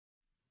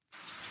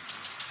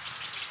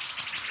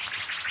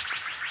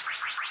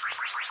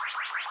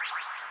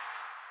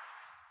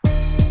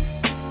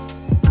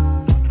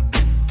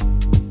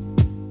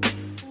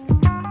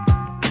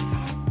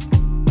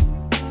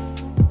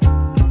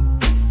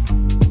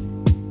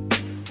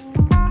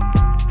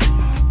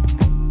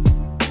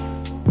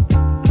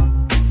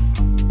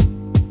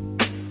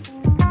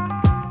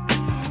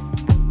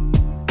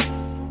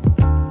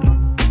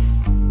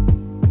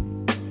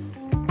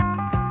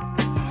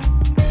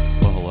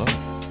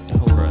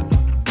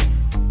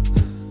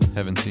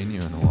Haven't seen you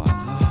in a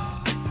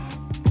while.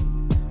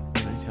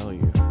 Can I tell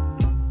you?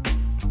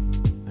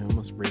 I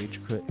almost rage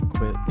quit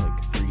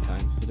like 3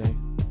 times today.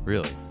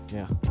 Really?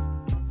 Yeah,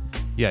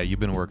 Yeah, you've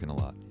been working a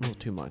lot. a little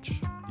too much.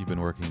 You've been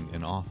working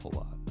an awful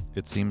lot.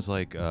 It seems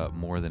like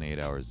more than 8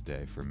 hours a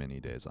day for many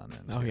days on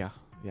end. Oh yeah.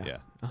 Yeah.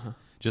 Uh-huh.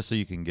 Just so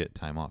you can get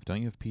time off. Don't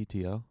you have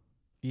PTO?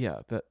 Yeah,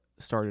 that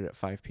started at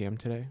 5 p.m.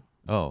 today.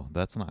 Oh,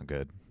 that's not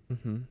good.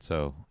 Mm-hmm.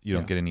 So you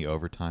don't Yeah. get any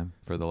overtime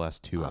for the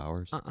last 2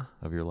 hours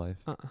of your life?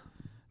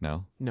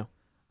 No? No.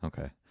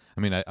 Okay. I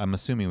mean, I'm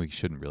assuming we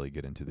shouldn't really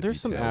get into the There's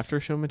some details. after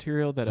show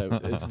material that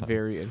is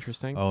very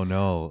interesting. Oh,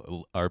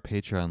 no. Our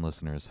Patreon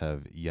listeners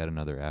have yet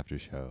another after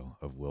show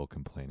of Will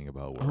complaining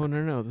about work. Oh,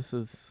 no. This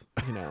is,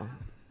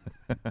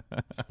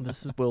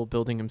 this is Will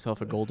building himself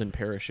a golden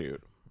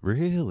parachute.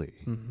 Really?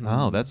 Mhm.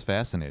 Oh, that's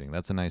fascinating.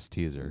 That's a nice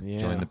teaser. Yeah.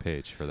 Join the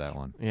page for that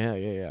one.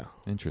 Yeah.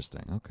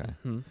 Interesting. Okay.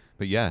 Hmm.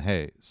 But yeah,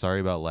 hey,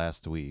 sorry about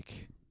last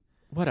week.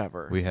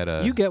 Whatever. We had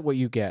a You get what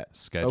you get.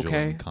 scheduling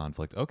okay?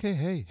 conflict. Okay,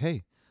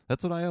 hey.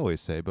 That's what I always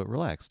say, but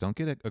relax. Don't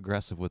get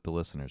aggressive with the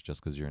listeners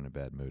just because you're in a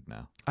bad mood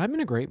now. I'm in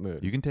a great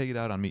mood. You can take it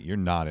out on me. You're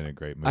not in a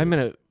great mood. I'm in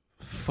a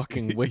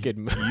fucking wicked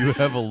mood. You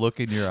have a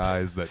look in your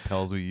eyes that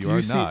tells me you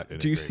are not in a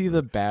Do you great see mood.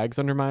 the bags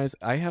under my eyes?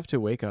 I have to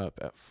wake up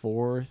at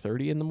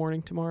 4:30 in the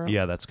morning tomorrow.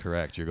 Yeah, that's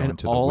correct. You're going And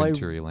to the all I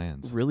wintry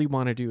lands. Really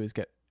want to do is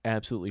get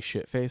absolutely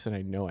shit-faced, and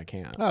I know I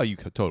can't. Oh, you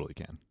totally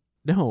can.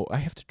 No, I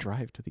have to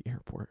drive to the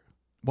airport.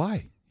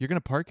 Why? You're going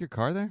to park your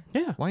car there?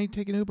 Yeah, Why don't you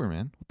take an Uber,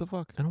 man? What the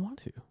fuck? I don't want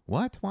to.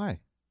 What? Why?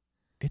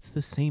 It's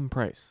the same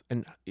price.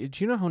 And do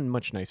you know how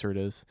much nicer it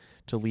is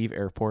to leave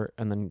airport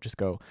and then just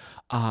go,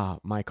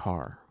 my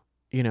car.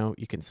 You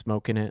can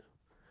smoke in it.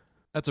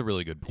 That's a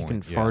really good point. You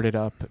can fart it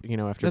up,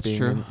 after That's being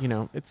true.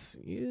 in, it's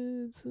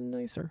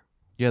nicer.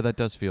 Yeah, that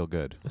does feel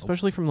good.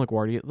 Especially from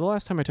LaGuardia. The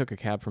last time I took a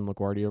cab from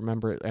LaGuardia,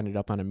 remember it ended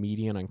up on a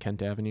median on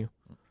Kent Avenue.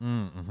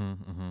 I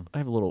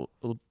have a little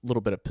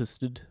bit of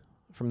pisted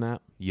from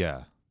that.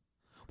 Yeah.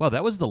 Wow,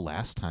 that was the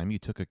last time you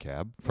took a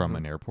cab from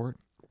an airport?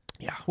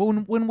 Yeah. Well,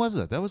 when was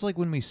that? That was like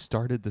when we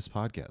started this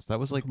podcast. That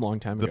was like a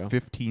long time the ago.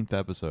 15th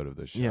episode of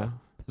this show. Yeah.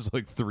 It was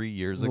like 3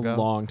 years A ago.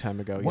 long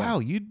time ago. Wow,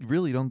 Yeah. you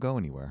really don't go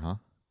anywhere, huh?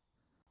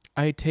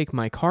 I take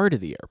my car to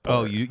the airport.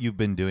 Oh, you've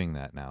been doing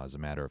that now as a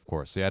matter of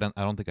course. See, I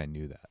don't think I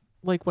knew that.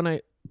 Like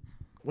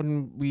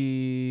when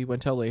we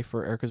went to LA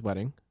for Erica's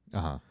wedding,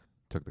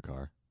 Took the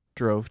car.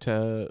 drove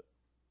to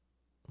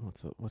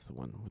what's the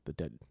one with the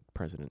dead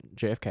president,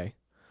 JFK.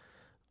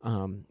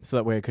 So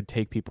that way I could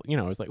take people,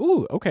 I was like,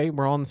 ooh, okay,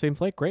 we're all on the same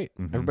flight, great.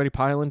 Mhm. Everybody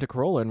pile into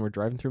Corolla and we're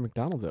driving through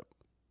McDonald's at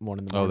 1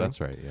 a.m. Oh,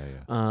 that's right.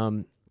 Yeah.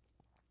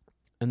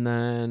 And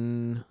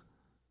then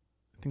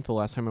I think the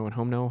last time I went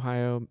home to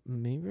Ohio,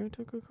 maybe I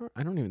took a car.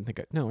 I don't even think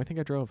I think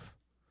I drove.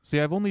 See,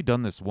 I've only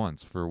done this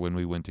once for when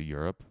we went to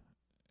Europe.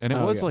 And it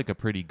Oh, was yeah. like a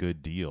pretty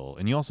good deal.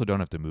 And you also don't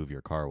have to move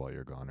your car while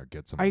you're gone or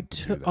get someone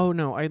to do that. Oh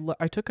no,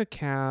 I took a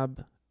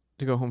cab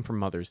to go home for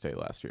Mother's Day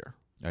last year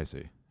I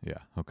see. Yeah.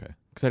 Okay.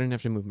 because I didn't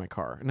have to move my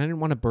car, and I didn't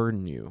want to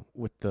burden you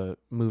with the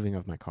moving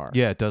of my car.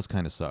 Yeah, it does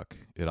kind of suck.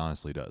 It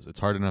honestly does.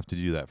 It's hard enough to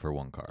do that for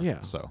one car.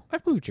 Yeah. So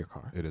I've moved your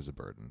car. it is a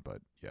burden,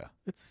 but yeah.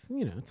 It's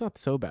it's not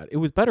so bad. It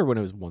was better when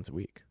it was once a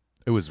week.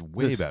 It was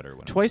way This better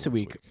when Twice it a was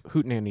week,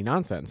 hootenanny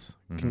nonsense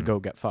can Mhm. go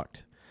get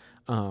fucked.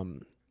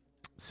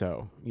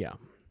 So yeah.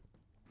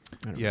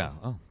 I don't Yeah.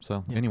 Oh,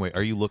 so Yeah. anyway,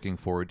 are you looking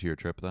forward to your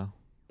trip though?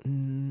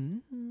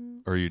 know.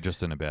 Or are you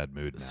just in a bad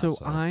mood now? So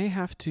I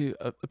have to.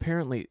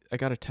 Apparently, I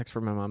got a text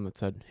from my mom that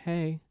said,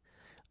 "Hey,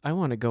 I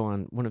want to go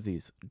on one of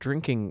these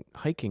drinking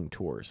hiking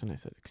tours," and I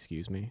said,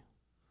 "Excuse me."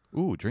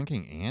 Ooh,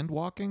 drinking and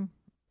walking?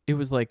 It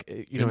was like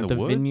In at the the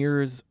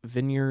woods?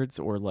 vineyards,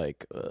 or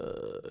like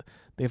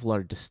they have a lot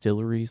of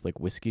distilleries, like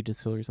whiskey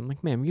distilleries. I'm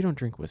like, ma'am, you don't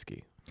drink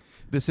whiskey.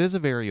 This is a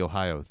very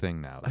Ohio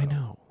thing now. I though.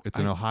 know. It's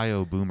an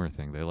Ohio boomer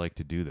thing. They like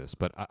to do this,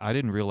 but I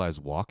didn't realize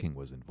walking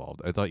was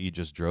involved. I thought you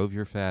just drove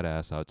your fat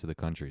ass out to the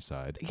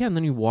countryside, Yeah, and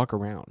then you walk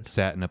around.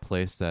 sat in a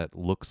place that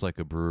looks like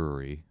a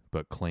brewery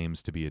but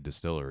claims to be a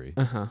distillery.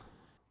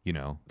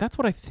 That's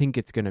what I think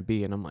it's gonna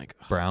be, and I'm like,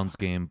 Browns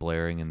game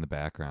blaring in the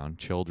background,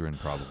 children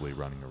probably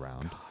running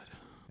around,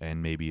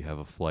 and maybe you have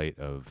a flight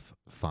of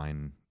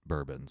fine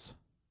bourbons.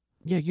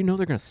 yeah,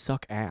 they're gonna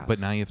suck ass. But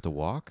now you have to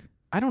walk?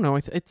 I don't know.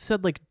 It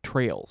said like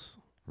trails,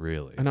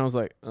 Really? and I was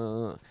like,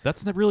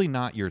 That's really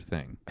not your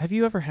thing. have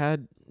you ever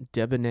had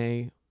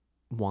Debonnaire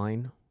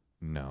wine?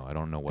 No, I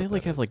don't know what They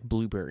that have is. like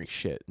blueberry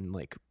shit and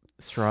like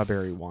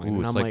strawberry wine. Ooh,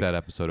 and it's I'm like that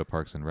episode of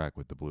Parks and Rec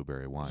with the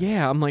blueberry wine.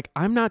 Yeah, I'm like,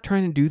 I'm not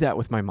trying to do that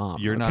with my mom.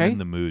 You're okay? not in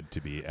the mood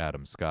to be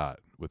Adam Scott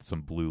with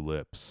some blue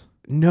lips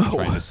no,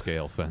 trying to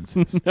scale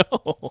fences.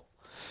 no.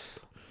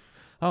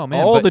 Oh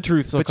man, All but, the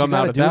truths will but you come out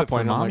gotta at do that it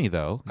point. for I'm mommy like,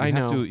 though. I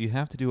know. You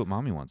have to do what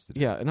mommy wants to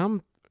do. yeah, and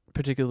I'm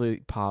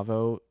particularly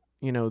pavo.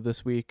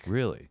 This week.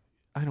 Really?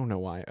 I don't know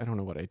why. I don't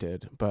know what I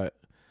did, but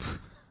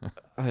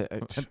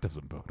That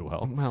doesn't bode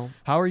well. well,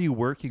 How are you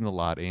working a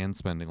lot and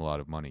spending a lot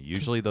of money?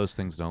 Usually those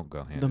things don't go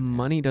hand the in hand.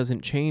 money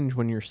doesn't change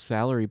when you're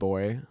salary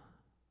boy.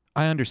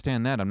 I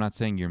understand that. I'm not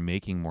saying you're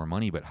making more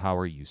money, but how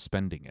are you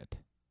spending it?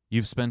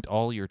 You've spent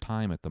all your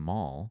time at the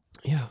mall.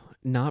 Yeah,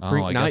 not Oh,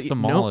 bring. I not, guess the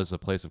mall is a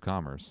place of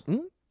commerce.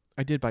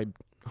 I did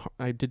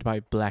buy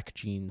black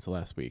jeans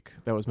last week.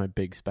 That was my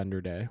big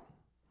spender day.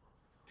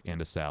 And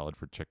a salad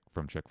from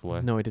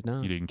Chick-fil-A. No, I did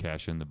not. You didn't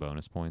cash in the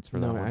bonus points for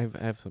that No, one?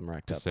 I have some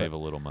racked To up. save a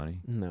little money?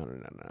 No.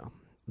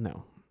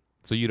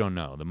 So you don't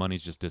know. The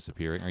money's just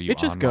disappearing? Are you It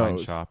just online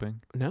goes.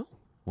 shopping? No,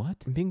 What?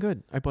 I'm being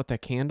good. I bought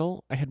that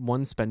candle. I had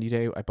one spendy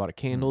day. I bought a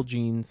candle,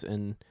 jeans,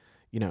 and,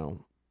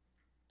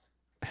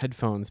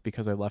 headphones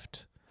because I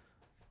left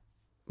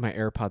my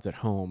AirPods at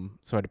home,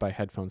 so I had to buy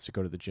headphones to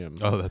go to the gym.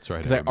 Oh, that's right.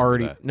 Because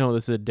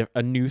this is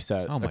a new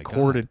set, Oh my a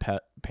corded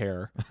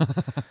pair,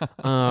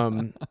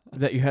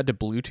 that you had to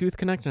Bluetooth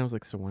connect, and I was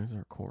like, so why is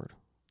there a cord?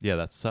 Yeah,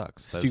 that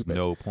sucks. There's Stupid.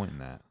 no point in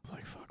that. I was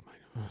like, fuck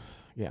my.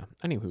 Yeah.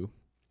 Anywho,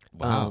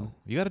 Wow.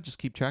 You got to just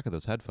keep track of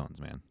those headphones,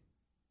 man.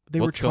 they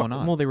What's going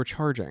on? Well, they were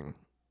charging.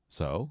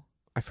 So?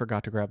 I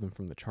forgot to grab them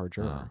from the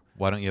charger.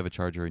 Why don't you have a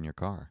charger in your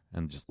car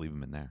and just leave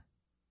them in there?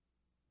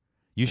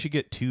 You should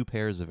get 2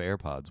 pairs of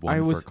AirPods,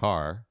 one for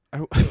car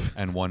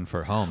and one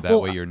for home. That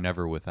way you're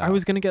never without. I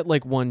was gonna get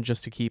like one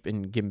just to keep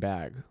in gym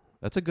bag.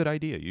 That's a good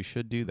idea. You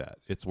should do that.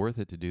 It's worth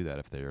it to do that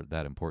if they're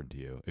that important to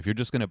you. If you're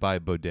just going to buy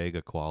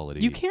bodega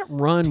quality. You can't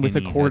run with a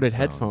tinny corded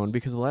headphones. headphone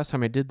because the last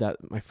time I did that,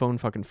 my phone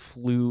fucking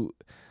flew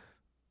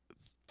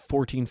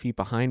 14 feet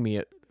behind me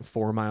at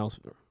 4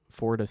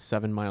 to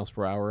 7 miles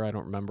per hour. I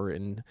don't remember,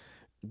 in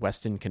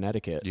Weston,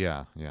 Connecticut.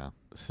 Yeah.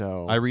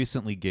 So I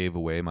recently gave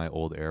away my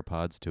old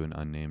AirPods to an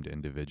unnamed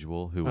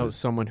individual who was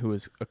someone who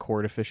was a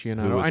cord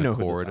aficionado. Who was I know a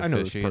cord I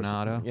know this person.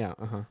 aficionado. Yeah.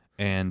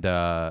 and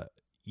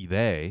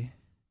they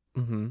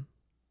Mm-hmm.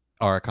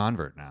 are a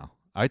convert now.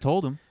 I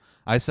told him.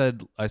 I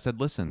said,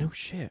 listen, No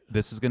shit.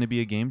 this is going to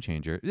be a game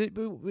changer.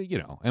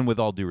 And with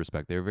all due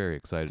respect, they were very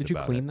excited Did you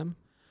about clean it. them?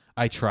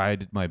 I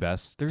tried my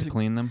best to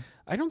clean them.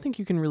 I don't think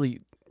you can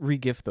really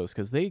re-gift those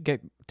because they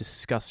get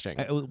disgusting.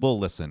 Well,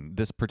 listen,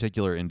 this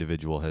particular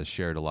individual has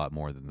shared a lot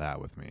more than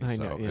that with me, I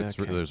so know, yeah,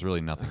 okay. there's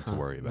really nothing to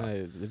worry about.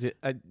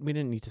 We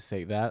didn't need to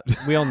say that.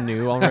 We all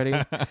knew already.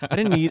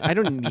 I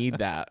don't need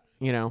that.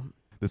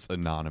 This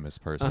anonymous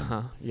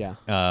person. Yeah.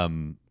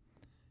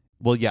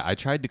 Well, yeah, I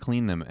tried to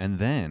clean them, and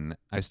then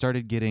I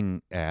started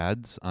getting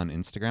ads on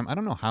Instagram. I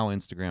don't know how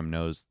Instagram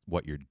knows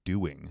what you're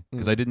doing,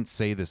 because I didn't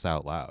say this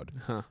out loud.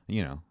 Huh.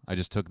 I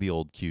just took the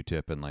old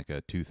Q-tip and like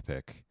a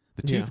toothpick.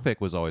 The Yeah. toothpick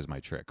was always my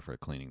trick for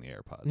cleaning the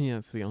AirPods. Yeah,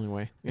 it's the only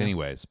way. Yeah.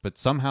 Anyways, but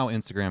somehow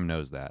Instagram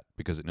knows that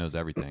because it knows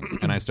everything.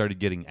 And I started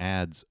getting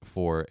ads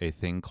for a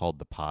thing called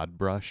the Pod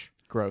Brush.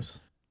 Gross.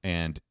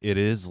 And it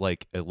is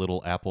like a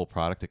little Apple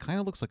product. It kind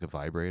of looks like a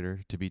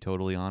vibrator, to be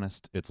totally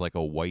honest. It's like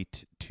a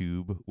white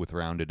tube with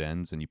rounded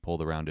ends, and you pull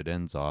the rounded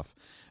ends off,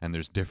 and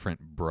there's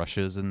different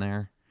brushes in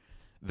there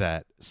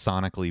that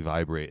sonically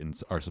vibrate and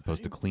are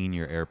supposed to clean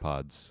your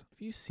AirPods.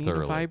 Have you seen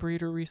thoroughly. a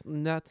vibrator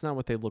recently? That's not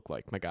what they look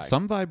like, my guy.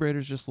 Some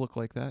vibrators just look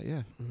like that,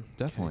 yeah.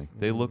 Definitely.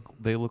 Okay.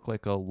 They look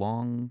like a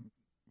long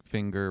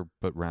finger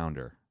but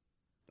rounder.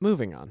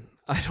 Moving on.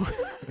 I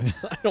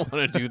don't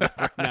want to do that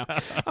right now.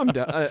 I'm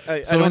done.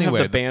 I So don't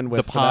anyway, have the bandwidth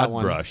the for Pod that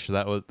one. Brush.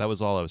 That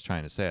was all I was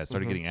trying to say. I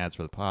started getting ads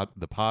for the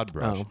Pod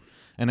Brush, Oh.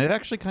 and it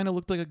actually kind of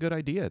looked like a good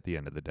idea at the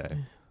end of the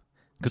day.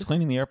 Because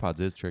cleaning the AirPods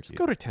is tricky. Just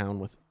go to town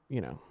with,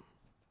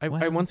 I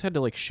Well- once had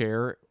to like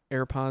share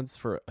AirPods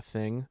for a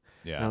thing.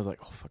 Yeah. And I was like,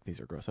 oh, fuck, these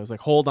are gross. I was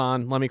like, hold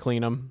on, let me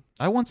clean them.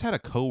 I once had a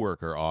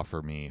coworker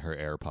offer me her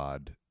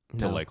AirPod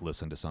to No. like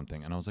listen to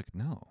something, and I was like,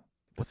 no.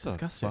 That's What the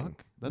disgusting.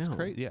 fuck? That's No.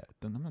 crazy. Yeah,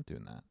 I'm not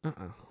doing that.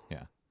 Uh-uh.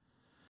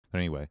 But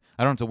anyway,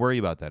 I don't have to worry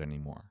about that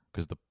anymore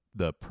because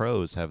the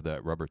Pros have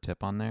that rubber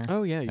tip on there,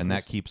 Oh, yeah. and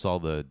that keeps all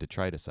the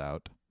detritus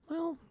out.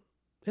 Well,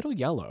 it'll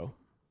yellow.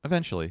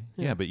 Eventually,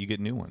 Yeah. yeah, but you get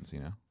new ones,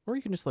 Or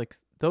you can just like,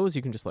 those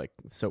you can just like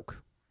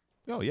soak.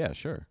 Oh yeah,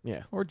 sure.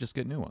 Yeah. Or just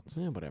get new ones.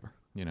 Yeah, whatever.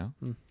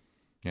 Hmm.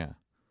 Yeah.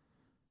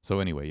 So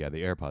anyway, yeah,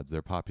 the AirPods, they're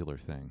a popular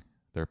thing.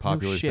 They're a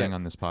popular shit. thing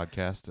on this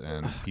podcast,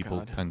 and Oh, people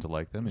God. tend to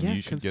like them, and Yeah,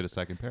 you should 'cause get a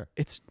second pair.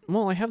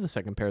 I have the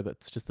second pair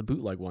that's just the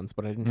bootleg ones,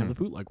 but I didn't have the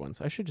bootleg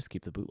ones. I should just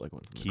keep the bootleg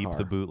ones in the Keep car.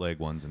 the bootleg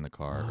ones in the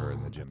car or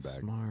in the gym That's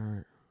bag.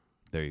 smart.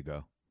 There you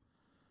go.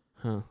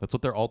 Huh. That's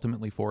what they're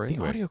ultimately for The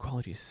anyway. audio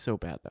quality is so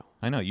bad, though.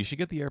 I know. You should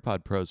get the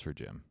AirPod Pros for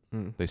gym.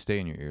 Mm. They stay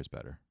in your ears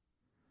better.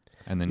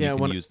 And then Yeah, you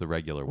can when- use the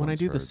regular when I ones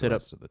do for the the sit-up-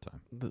 rest of the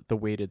time. The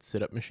weighted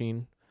sit-up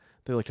machine,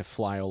 they like to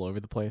fly all over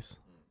the place.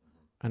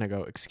 And I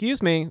go,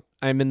 excuse me,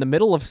 I'm in the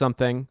middle of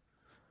something.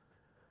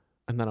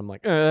 And then I'm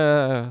like,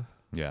 Yeah.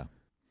 So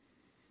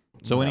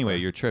Whatever. anyway,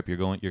 your trip, you're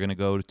going to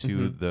go to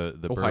Mhm.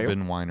 the Ohio?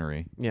 bourbon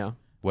winery. Yeah,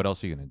 What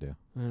else are you going to do?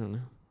 I don't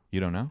know. You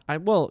don't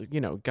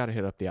know? Got to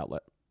hit up the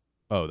outlet,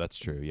 Oh, that's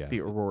true. Yeah.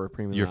 the Aurora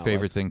Premium Your favorite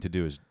outlets. thing to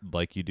do is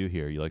like you do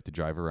here. You like to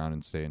drive around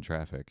and stay in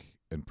traffic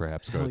and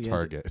perhaps go Hell to yeah,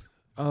 Target.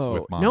 Oh,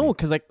 with mommy. no,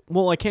 because I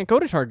can't go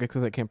to Target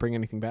because I can't bring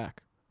anything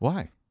back.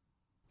 Why?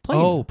 Plane.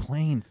 Oh,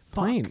 plane.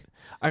 Plane.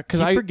 Because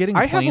Keep I forgetting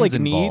I have like planes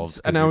involved needs,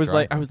 'cause and I you're was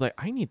like, driving.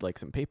 I need like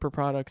some paper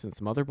products and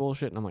some other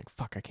bullshit, and I'm like,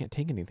 fuck, I can't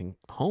take anything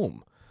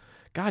home.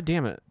 God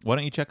damn it. Why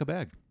don't you check a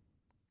bag?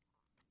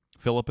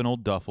 Fill up an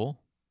old duffel.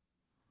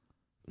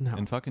 No.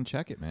 and fucking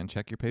check it, man.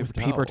 Check your paper With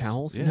towels. paper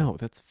towels? Yeah. No,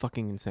 that's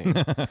fucking insane.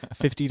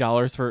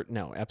 $50 for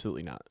no,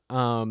 absolutely not.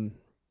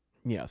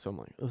 Yeah, so I'm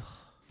like, ugh.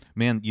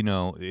 Man, you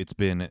know, it's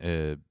been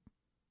a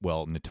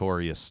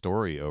notorious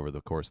story over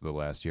the course of the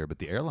last year, but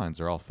the airlines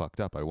are all fucked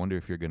up. I wonder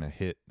if you're going to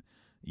hit,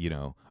 you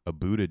know, a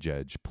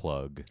Buttigieg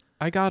plug.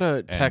 I got a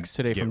and text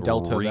today get from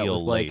Delta that real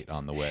was late like,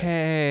 on the way.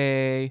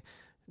 "Hey,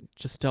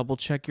 just double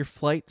check your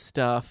flight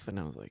stuff." And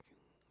I was like,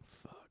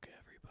 "Fuck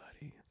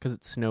everybody," because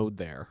it snowed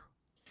there.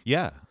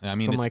 Yeah, I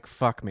mean, So I'm like,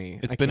 "Fuck me."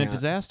 it's I been a can't.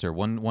 disaster.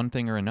 One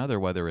thing or another,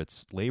 whether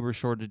it's labor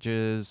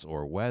shortages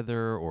or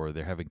weather or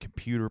they're having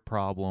computer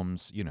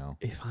problems. You know,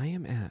 If I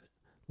am at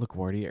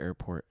LaGuardia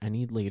Airport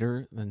any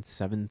later than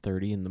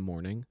 7:30 in the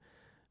morning,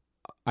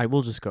 I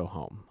will just go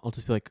home. I'll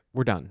just be like,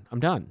 "We're done.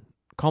 I'm done.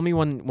 Call me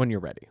when you're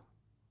ready."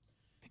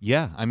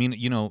 yeah, I mean,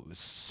 you know,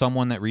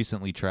 someone that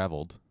recently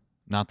traveled,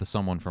 not the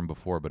someone from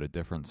before, but a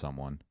different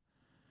someone.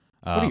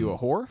 What are you, a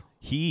whore?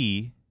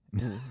 He.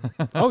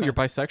 Oh, you're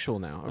bisexual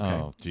now. Okay.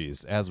 Oh,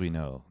 geez. As we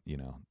know, you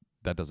know,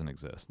 that doesn't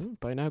exist.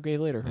 Buy now, gay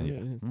later.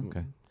 Yeah.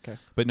 Okay. Okay.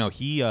 But no,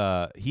 he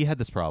had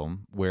this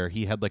problem where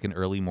he had like an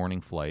early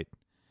morning flight,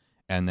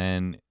 and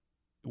then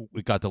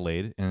it got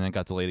delayed, and then it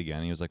got delayed again.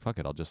 And he was like, "Fuck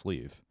it, I'll just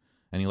leave,"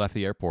 and he left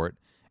the airport.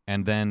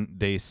 And then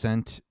they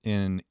sent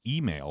an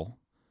email,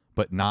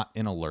 but not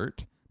an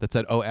alert, that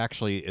said, "Oh,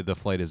 actually, the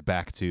flight is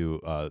back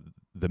to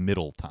the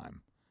middle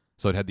time."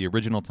 So it had the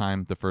original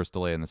time, the first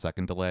delay, and the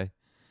second delay.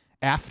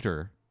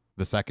 After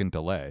the second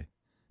delay,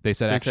 they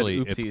said,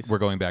 "Oopsies." we're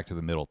going back to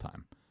the middle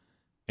time,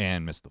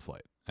 and missed the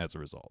flight as a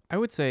result. I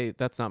would say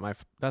that's not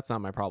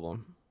my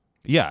problem.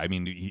 Yeah, I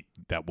mean,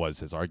 that was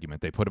his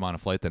argument. They put him on a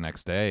flight the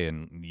next day,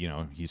 and, you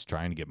know, he's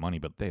trying to get money,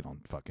 but they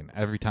don't fucking...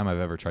 Every time I've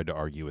ever tried to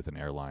argue with an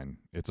airline,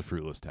 it's a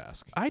fruitless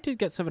task. I did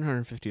get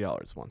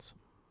 $750 once.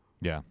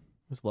 Yeah, It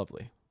was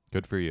lovely.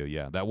 good for you,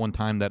 yeah. That one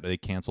time that they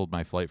canceled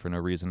my flight for no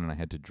reason and I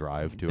had to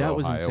drive to That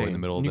was Ohio in the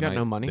insane. middle And of you the got night,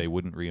 no money? they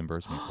wouldn't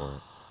reimburse me for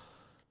it.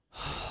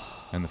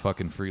 And the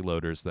fucking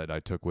freeloaders that I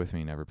took with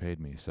me never paid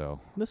me, so...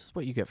 This is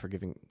what you get for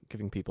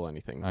giving people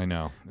anything. I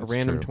know. A It's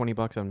random true.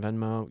 $20 on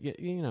Venmo.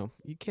 You know,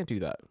 you can't do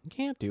that. You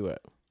can't do it.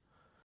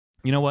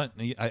 You know what?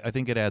 I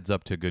think it adds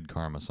up to good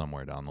karma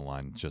somewhere down the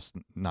line, just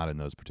not in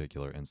those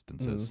particular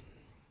instances.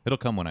 It'll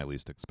come when I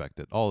least expect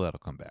it. All that'll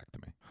come back to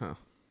me. Huh.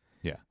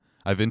 Yeah.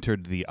 I've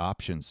entered the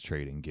options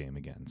trading game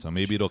again, so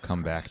maybe it'll Jesus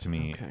come back Christ. to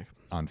me Okay.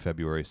 on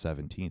February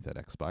 17th at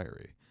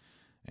expiry,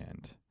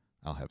 and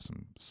I'll have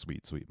some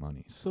sweet, sweet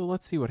money. So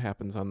let's see what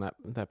happens on that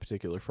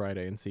particular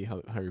Friday and see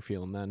how you're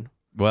feeling then.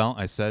 Well,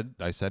 I said,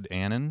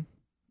 Annan,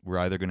 we're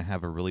either going to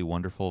have a really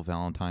wonderful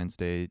Valentine's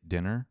Day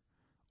dinner,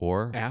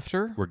 or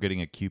After we're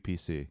getting a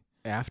QPC.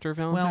 Valentine's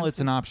Well, it's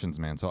Day? an options,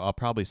 man, so I'll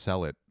probably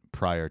sell it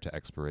prior to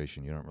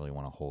expiration. You don't really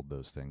want to hold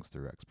those things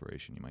through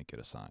expiration. You might get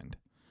assigned.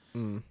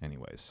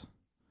 Anyways.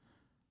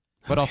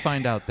 But I'll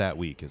find out that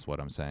week is what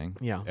I'm saying.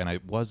 Yeah. And I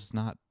was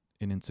not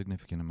an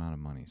insignificant amount of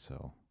money,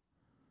 so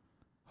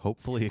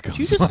hopefully it goes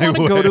Do you just my want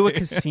to go to a way.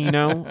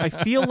 casino? I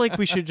feel like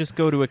we should just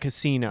go to a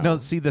casino. No,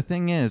 see, the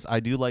thing is, I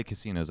do like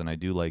casinos and I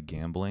do like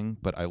gambling,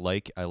 but I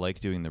like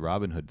doing the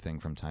Robin Hood thing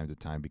from time to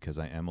time because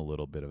I am a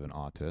little bit of an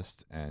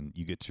autist, and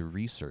you get to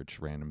research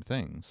random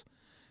things,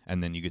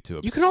 and then you get to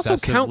You can also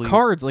count obsessively-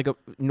 cards like a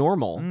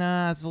normal.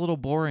 Nah, it's a little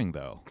boring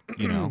though.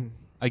 You know,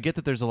 I get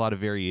that there's a lot of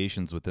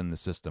variations within the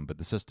system, but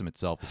the system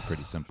itself is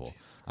pretty simple.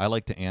 I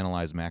like to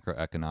analyze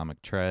macroeconomic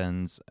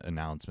trends,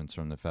 announcements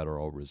from the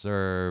Federal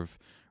Reserve,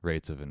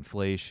 rates of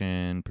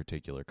inflation,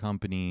 particular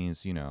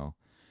companies, you know,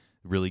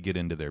 really get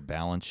into their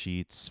balance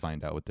sheets,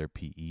 find out what their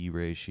PE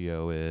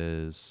ratio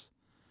is,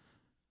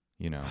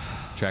 you know,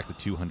 track the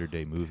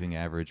 200-day moving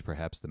average,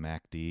 perhaps the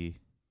MACD,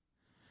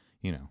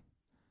 you know.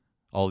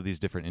 All of these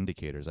different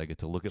indicators. I get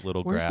to look at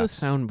little Where's graphs.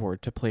 the soundboard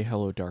to play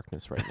Hello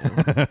Darkness right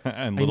now?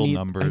 and little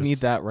numbers. I need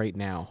that right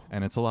now.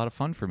 And it's a lot of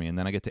fun for me. And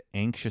then I get to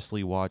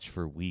anxiously watch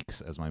for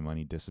weeks as my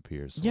money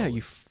disappears. Yeah, slowly.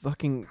 you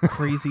fucking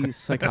crazy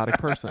psychotic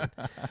person.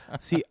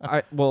 See, we're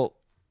I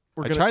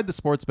gonna, tried the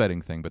sports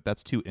betting thing, but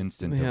that's too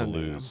instant Yeah, to no.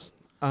 lose.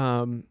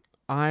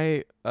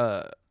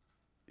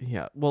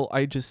 Yeah. Well,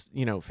 I just,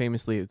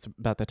 famously, it's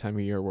about that time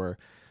of year where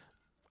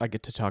I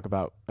get to talk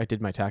about, I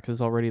did my taxes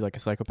already like a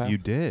psychopath. You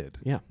did?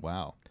 Yeah.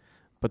 Wow.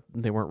 But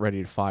they weren't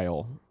ready to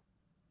file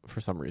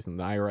for some reason.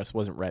 The IRS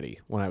wasn't ready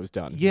when I was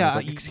done. Yeah, I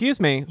was like, excuse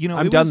me, You know,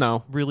 I'm it done was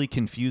though. really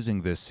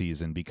confusing this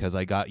season because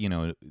I got,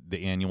 the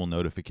annual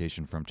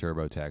notification from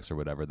TurboTax or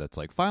whatever that's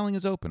like, filing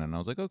is open. And I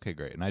was like, okay,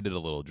 great. And I did a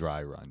little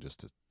dry run just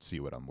to see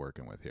what I'm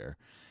working with here.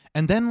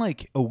 And then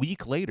like a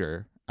week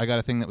later, I got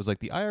a thing that was like,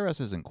 the IRS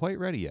isn't quite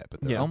ready yet,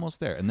 but they're Yeah. almost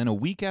there. And then a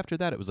week after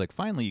that, it was like,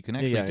 finally, you can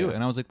actually Yeah, do yeah. it.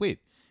 And I was like, wait,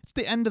 it's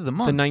the end of the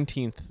month. The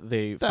 19th,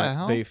 they The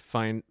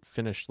hell?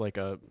 finished like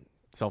a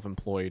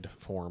self-employed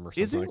form or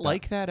something. Is it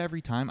like that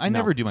every time? I No.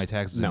 never do my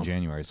taxes No. in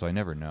January, so I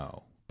never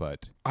know.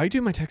 But I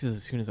do my taxes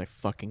as soon as I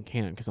fucking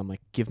can because I'm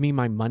like, give me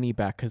my money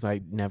back because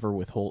I never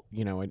withhold,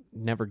 I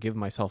never give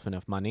myself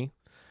enough money.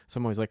 So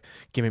I'm always like,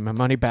 give me my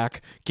money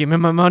back. Give me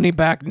my money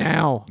back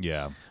now.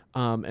 yeah,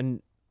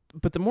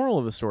 But the moral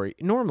of the story,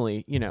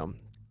 normally,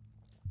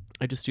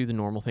 I just do the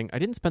normal thing. I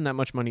didn't spend that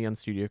much money on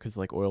studio because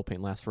like oil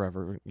paint lasts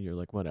forever. You're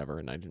like, whatever.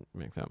 And I didn't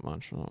make that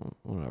much. Oh,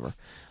 whatever.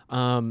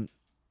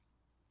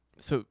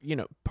 So,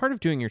 part of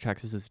doing your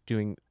taxes is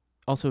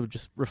also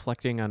just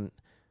reflecting on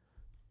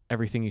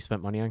everything you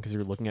spent money on because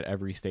you're looking at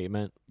every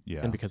statement.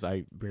 Yeah. And because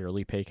I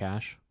rarely pay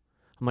cash,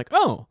 I'm like,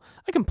 oh,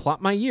 I can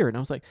plot my year. And I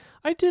was like,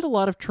 I did a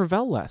lot of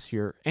Travell last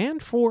year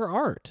and for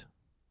art.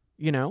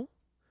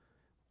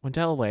 Went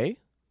to LA,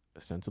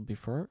 ostensibly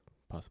for art,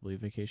 possibly a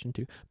vacation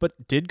too,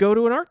 but did go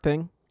to an art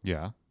thing.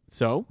 Yeah.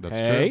 So, That's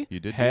hey, true. You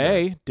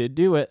did did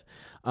do it.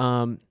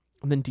 And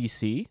then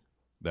DC,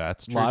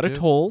 That's a true. lot too. of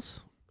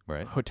tolls,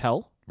 Right.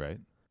 hotel, Right.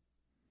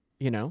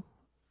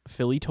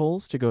 Philly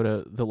tolls to go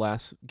to the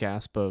last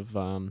gasp of,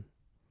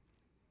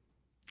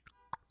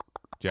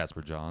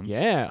 Jasper Johns.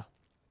 yeah.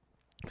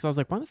 Because I was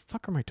like, why the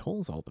fuck are my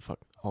tolls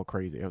all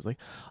crazy? I was like,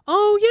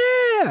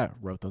 oh yeah,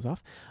 wrote those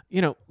off.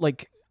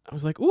 I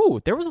was like,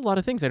 ooh, there was a lot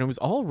of things, and it was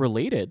all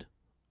related.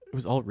 It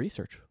was all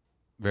research.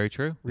 Very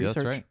true. Yeah, that's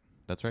Research. right.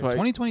 That's right. So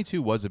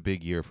 2022 was a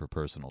big year for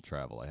personal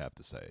travel, I have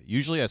to say.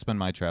 Usually I spend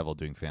my travel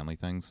doing family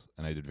things,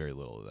 and I did very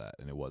little of that,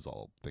 and it was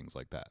all things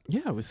like that.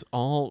 Yeah, it was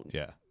all,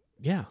 Yeah.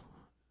 yeah.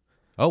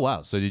 Oh,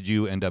 wow. So did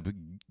you end up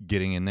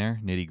getting in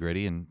there,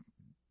 nitty-gritty, and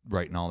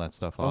writing all that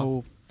stuff off?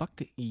 Oh,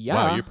 fuck yeah.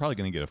 Wow, you're probably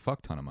going to get a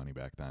fuck ton of money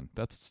back then.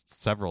 That's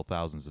several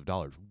thousands of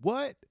dollars.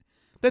 What?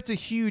 That's a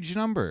huge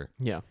number.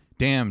 Yeah.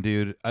 Damn,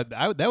 dude.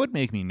 That would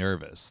make me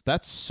nervous.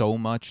 That's so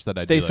much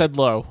that They said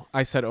low.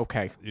 I said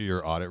okay.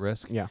 your audit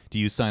risk. Yeah. Do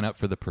you sign up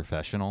for the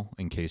professional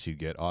in case you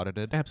get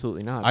audited?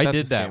 Absolutely not. I That's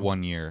did a that scam.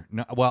 one year.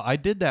 No, well, I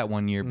did that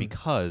one year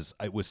because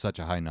it was such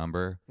a high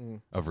number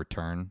of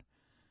return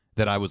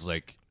that I was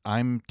like,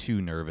 I'm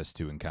too nervous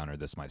to encounter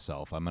this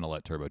myself. I'm going to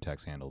let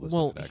TurboTax handle this.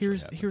 Well, if it actually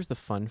happens. here's the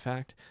fun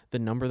fact. The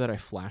number that I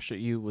flashed at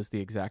you was the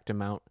exact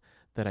amount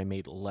that I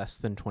made less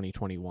than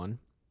 2021.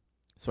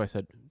 So I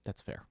said,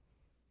 that's fair.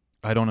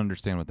 I don't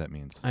understand what that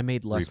means. I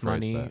made less Rephrase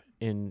money that.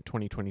 in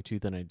 2022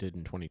 than I did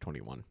in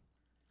 2021.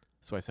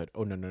 So I said,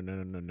 oh,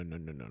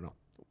 no.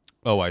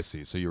 Oh, I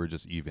see. So you were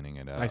just evening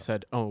it out. I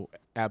said, oh,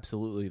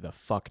 absolutely the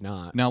fuck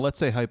not. Now, let's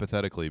say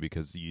hypothetically,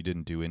 because you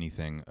didn't do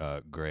anything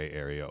gray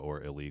area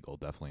or illegal,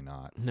 definitely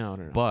not. No.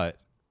 But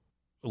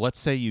let's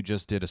say you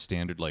just did a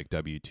standard like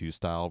W-2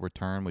 style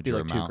return. Would Be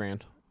your like amount?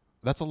 $2,000.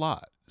 That's a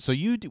lot. So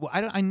you do,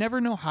 I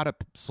never know how to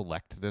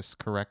select this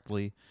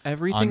correctly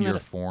Everything on your that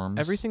forms.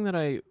 everything that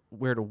I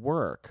wear to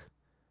work,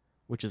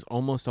 which is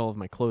almost all of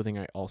my clothing,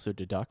 I also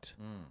deduct,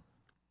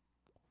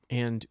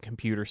 and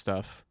computer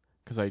stuff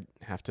because I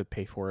have to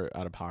pay for it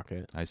out of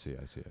pocket. I see.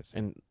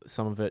 And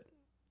some of it,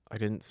 I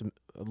didn't.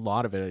 A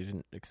lot of it, I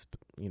didn't.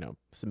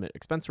 Submit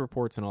expense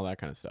reports and all that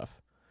kind of stuff.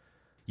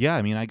 Yeah,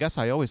 I mean, I guess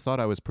I always thought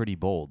I was pretty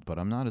bold, but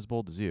I'm not as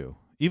bold as you.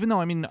 Even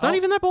though, I mean, It's not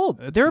even that bold.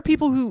 it's- There are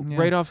people who yeah.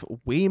 write off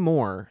way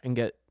more and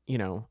get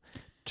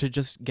to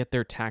just get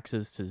their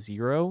taxes to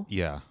zero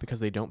Yeah. because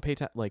they don't pay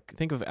like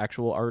think of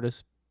actual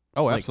artists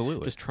Oh, like,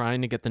 absolutely. just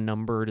trying to get the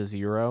number to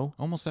zero.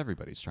 Almost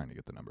everybody's trying to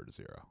get the number to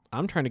zero.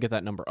 I'm trying to get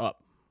that number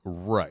up.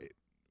 Right.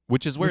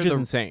 Which is where Which is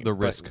insane, the but-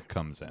 risk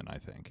comes in, I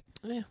think.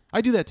 Yeah. I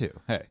do that too.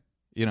 Hey,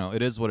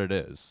 it is what it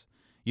is.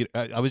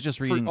 I was just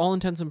reading. For all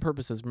intents and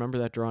purposes, remember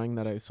that drawing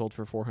that I sold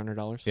for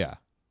 $400? Yeah.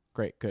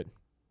 Great, good.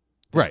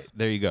 Right. Yes.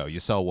 There you go. You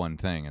sell one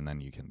thing and then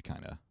you can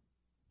kind of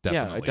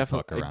definitely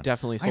fuck I around.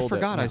 definitely sold I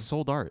forgot it. I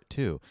sold art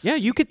too. Yeah,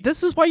 you could.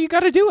 This is why you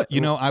got to do it.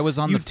 I was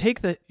on you the. take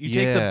the take the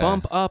Yeah.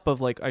 bump up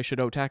of like I should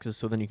owe taxes,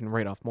 so then you can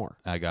write off more.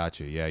 I got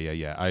you.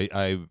 Yeah.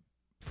 I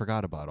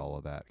forgot about all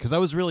of that because I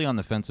was really on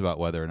the fence about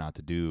whether or not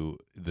to do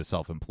the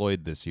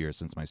self-employed this year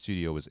since my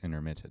studio was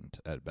intermittent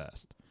at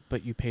best.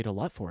 But you paid a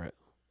lot for it.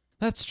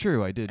 That's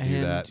true. I did do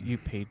And that. you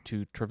paid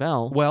to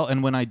Travell. Well,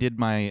 and when I did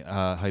my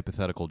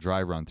hypothetical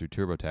dry run through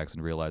TurboTax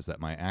and realized that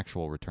my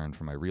actual return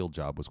for my real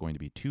job was going to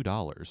be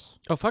 $2,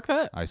 Oh, fuck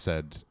that. I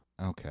said,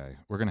 okay,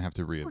 we're going to have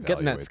to reevaluate. We're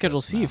getting that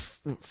Schedule this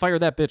C. now. Fire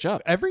that bitch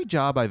up. Every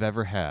job I've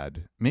ever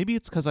had, maybe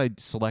it's because I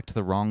select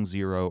the wrong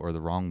 0 or the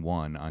wrong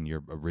 1 on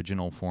your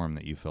original form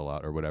that you fill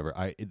out or whatever.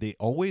 They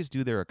always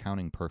do their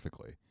accounting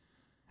perfectly.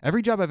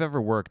 Every job I've ever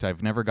worked,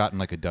 I've never gotten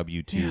like a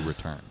W-2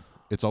 return.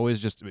 It's always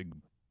just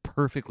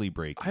perfectly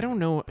break. I don't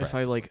know if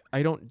Correct.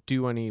 I don't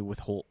do any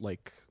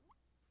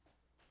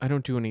I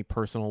don't do any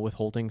personal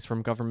withholdings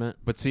from government.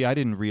 But see, I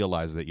didn't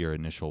realize that your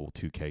initial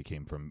 2K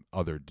came from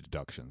other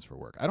deductions for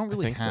work. I don't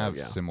really think so, have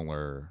yeah.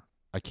 similar.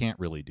 I can't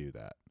really do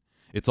that.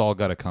 It's all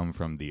got to come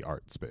from the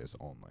art space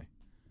only.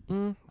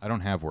 I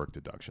don't have work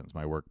deductions.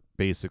 My work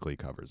basically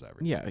covers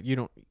everything. Yeah, you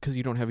don't because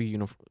you don't have a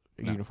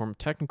uniform.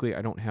 Technically,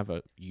 I don't have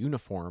a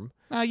uniform,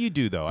 You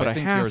do though. but I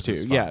think have yours to.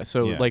 is fine. Yeah,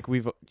 so like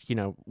we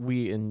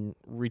in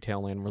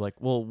retail land, we're like,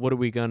 well, what are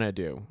we gonna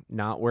do?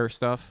 Not wear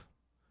stuff?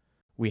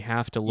 We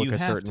have to look You a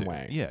have certain to.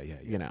 way. Yeah.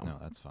 No,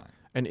 that's fine.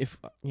 And if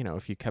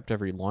you kept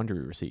every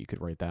laundry receipt, you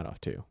could write that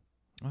off too.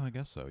 Well, I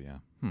guess so. Yeah.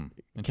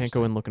 You can't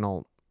go in looking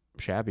all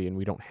shabby, and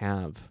we don't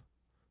have,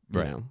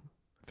 Right.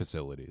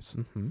 Facilities.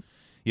 Mm-hmm.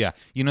 Yeah.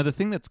 The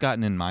thing that's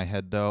gotten in my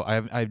head though,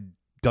 I've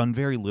done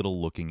very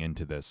little looking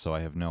into this, so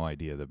I have no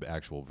idea the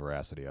actual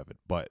veracity of it.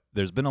 But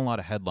there's been a lot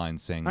of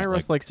headlines saying that,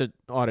 IRS likes to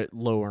audit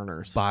low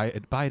earners.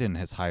 Biden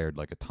has hired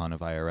like a ton of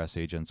IRS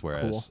agents,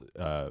 whereas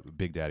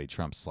Big Daddy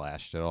Trump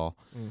slashed it all.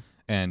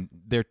 And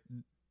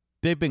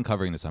they've been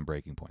covering this on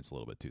Breaking Points a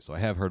little bit too, so I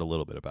have heard a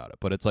little bit about it.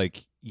 But it's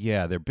like,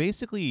 yeah, they're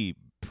basically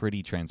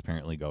pretty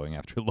transparently going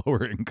after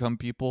lower income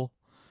people,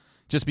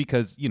 just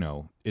because, you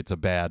know, it's a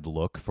bad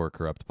look for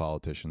corrupt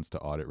politicians to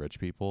audit rich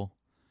people.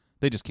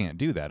 They just can't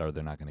do that, or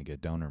they're not going to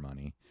get donor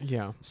money.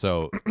 Yeah.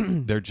 So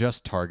they're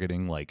just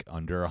targeting like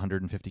under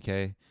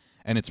 150K,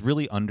 and it's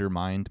really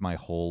undermined my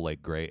whole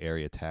like gray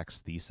area tax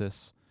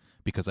thesis,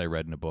 because I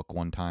read in a book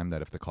one time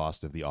that if the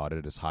cost of the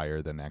audit is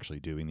higher than actually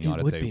doing the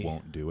audit, they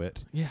won't do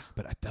it. Yeah.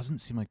 But it doesn't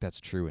seem like that's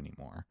true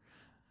anymore.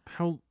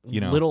 How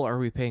little are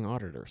we paying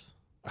auditors?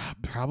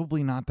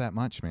 Probably not that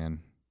much, man.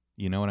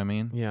 You know what I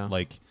mean? Yeah.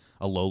 Like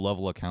a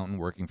low-level accountant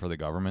working for the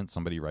government,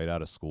 somebody right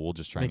out of school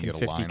just trying Making to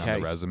get a line 50K. on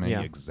the resume.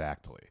 Yeah.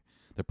 Exactly.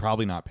 They're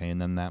probably not paying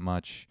them that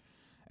much.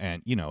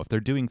 And, you know, if they're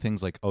doing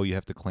things like, oh, you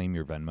have to claim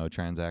your Venmo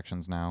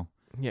transactions now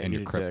and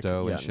your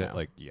crypto and shit,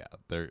 like, yeah,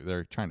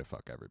 they're trying to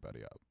fuck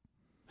everybody up.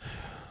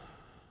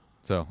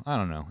 So, I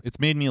don't know. It's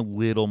made me a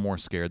little more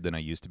scared than I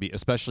used to be,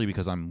 especially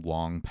because I'm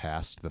long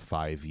past the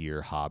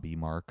 5-year hobby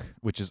mark,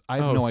 which is, I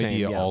have no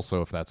idea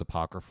also if that's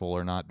apocryphal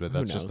or not, but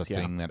that's just a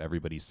thing that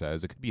everybody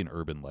says. It could be an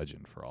urban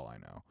legend for all I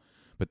know.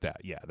 But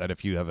that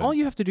if you have all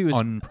you have to do is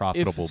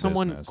unprofitable if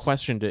someone business,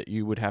 questioned it,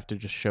 you would have to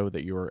just show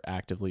that you were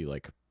actively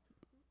like,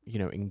 you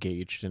know,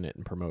 engaged in it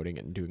and promoting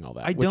it and doing all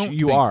that. I don't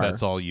think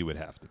that's all you would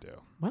have to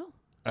do. Well,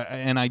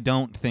 and I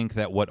don't think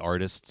that what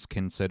artists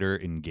consider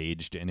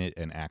engaged in it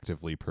and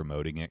actively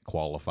promoting it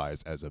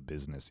qualifies as a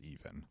business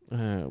even.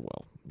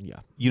 Well,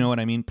 yeah. You know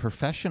what I mean?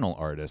 Professional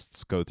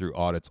artists go through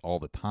audits all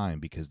the time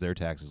because their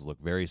taxes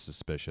look very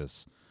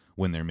suspicious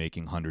when they're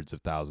making hundreds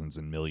of thousands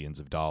and millions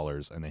of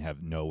dollars and they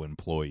have no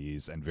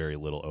employees and very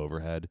little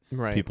overhead.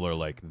 Right. People are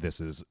like, this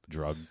is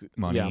drug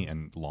money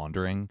and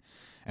laundering.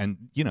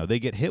 And, you know, they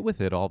get hit with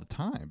it all the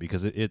time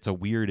because it's a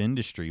weird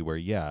industry where,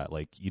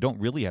 like, you don't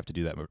really have to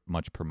do that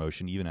much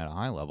promotion even at a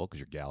high level because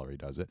your gallery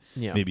does it.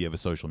 Yeah. Maybe you have a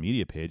social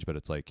media page, but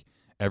it's like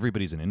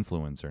everybody's an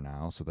influencer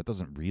now, so that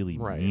doesn't really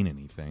mean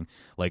anything.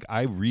 Like,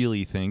 I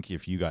really think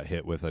if you got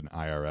hit with an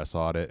IRS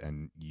audit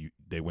and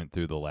they went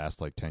through the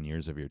last, like, 10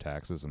 years of your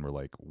taxes and were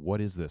like,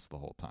 what is this the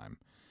whole time?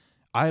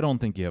 I don't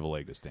think you have a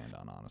leg to stand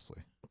on,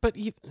 honestly. But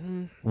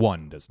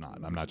one does not.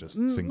 I'm not just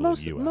singling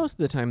you out. Most of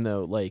the time,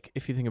 though, like,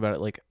 if you think about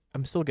it, like,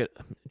 I'm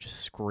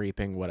just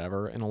scraping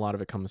whatever, and a lot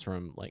of it comes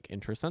from, like,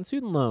 interest on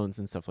student loans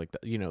and stuff like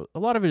that. You know, a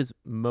lot of it is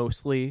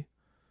mostly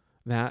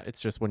that. It's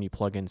just when you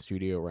plug in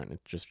studio rent,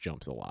 it just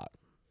jumps a lot.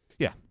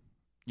 Yeah.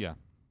 Yeah.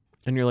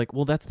 And you're like,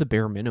 well, that's the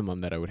bare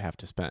minimum that I would have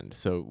to spend.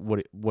 So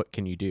what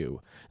can you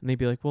do? And they'd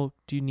be like, well,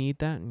 do you need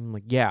that? And I'm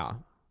like, yeah,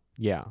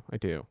 I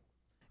do.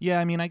 Yeah,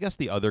 I mean, I guess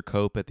the other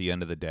cope at the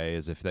end of the day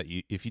is if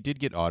you did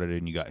get audited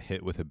and you got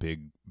hit with a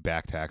big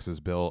back taxes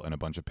bill and a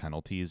bunch of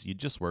penalties, you'd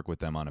just work with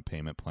them on a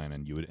payment plan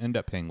and you would end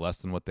up paying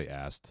less than what they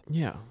asked.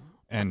 Yeah.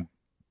 And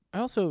I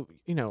also,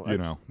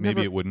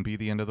 maybe it wouldn't be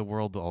the end of the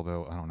world,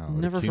 although, I don't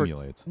know, it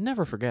accumulates.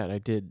 Never forget, I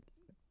did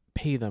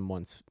pay them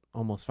once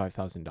almost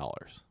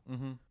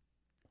 $5,000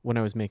 when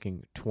I was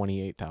making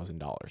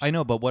 $28,000. I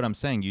know, but what I'm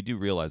saying, you do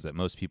realize that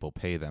most people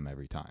pay them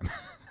every time.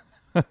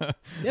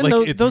 Yeah,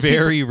 like, it's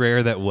very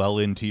rare that well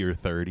into your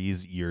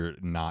 30s you're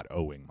not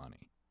owing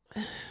money.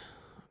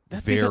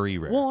 That's very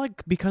rare. Well,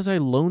 because I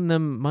loan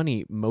them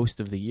money most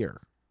of the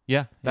year.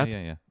 Yeah, that's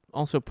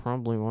also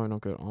probably why I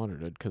don't get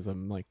audited, because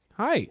I'm like,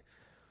 hi, you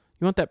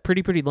want that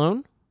pretty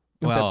loan?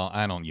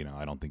 I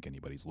don't think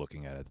anybody's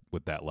looking at it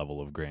with that level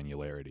of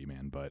granularity,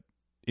 man. But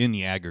in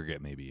the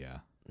aggregate, maybe, yeah.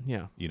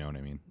 Yeah. You know what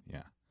I mean?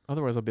 Yeah.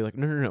 Otherwise, I'll be like,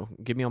 no,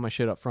 give me all my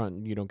shit up front,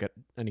 and you don't get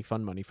any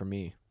fund money from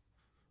me.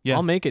 Yeah.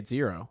 I'll make it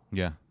zero.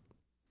 Yeah.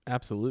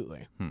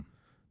 Absolutely.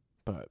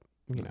 But,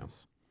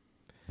 nice.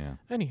 Yeah.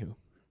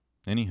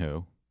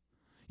 Anywho.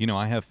 You know,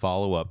 I have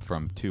follow-up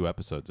from 2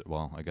 episodes.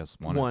 Well, I guess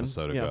one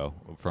episode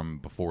ago from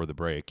before the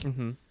break.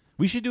 Mm-hmm.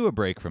 We should do a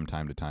break from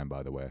time to time,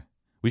 by the way.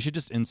 We should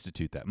just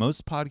institute that.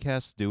 Most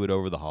podcasts do it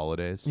over the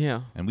holidays.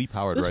 Yeah. And we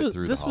powered through the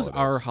holidays. This was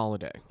our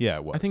holiday. Yeah,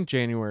 it was. I think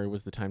January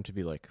was the time to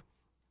be like,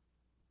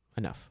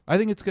 enough. I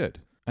think it's good.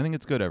 I think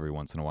it's good every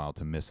once in a while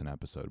to miss an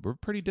episode. We're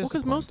pretty disciplined.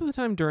 Because most of the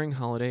time during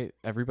holiday,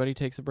 everybody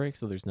takes a break,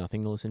 so there's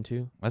nothing to listen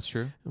to. That's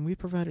true. And we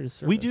provided a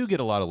service. We do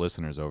get a lot of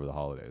listeners over the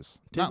holidays.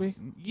 Did we?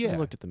 Yeah. I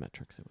looked at the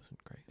metrics. It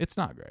wasn't great. It's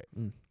not great.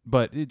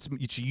 But it's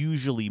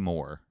usually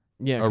more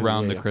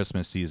around the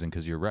Christmas season,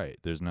 because you're right.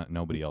 There's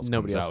nobody else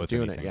comes out with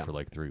anything for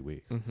like 3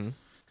 weeks. Mm-hmm.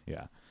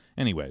 Yeah.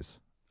 Anyways,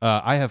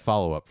 I have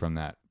follow-up from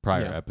that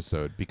prior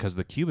episode because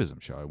the Cubism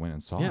show, I went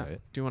and saw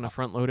it. Do you want to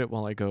front load it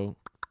while I go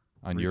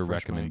on your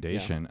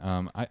recommendation?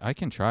 I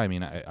can try. I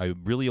mean, I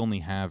really only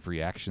have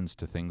reactions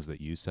to things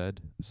that you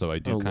said, so I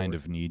do kind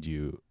of need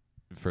you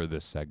for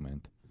this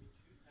segment.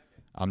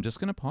 I'm just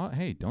gonna pause.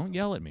 Hey, don't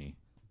yell at me.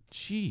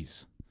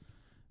 Jeez,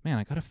 man,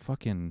 I got a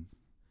fucking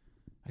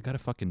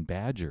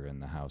badger in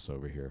the house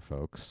over here,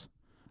 folks.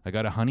 I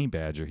got a honey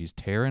badger. He's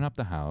tearing up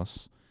the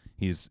house.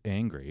 He's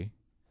angry.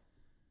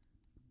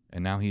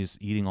 And now he's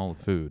eating all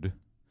the food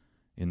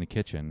in the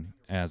kitchen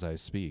as I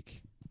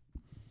speak.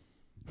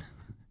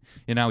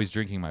 And now he's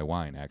drinking my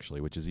wine,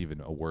 actually, which is even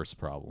a worse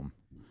problem.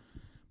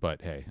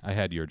 But hey, I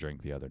had your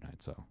drink the other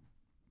night, so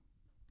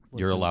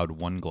you're Listen, allowed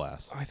one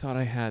glass. I thought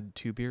I had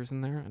 2 beers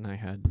in there, and I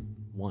had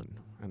 1.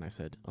 And I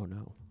said, oh,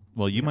 no.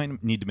 Well, you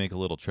might need to make a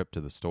little trip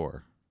to the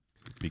store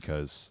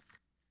because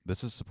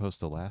this is supposed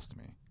to last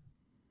me.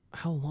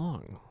 How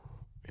long?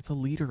 It's a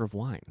liter of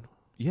wine.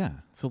 Yeah.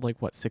 So,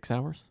 like, what, 6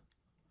 hours?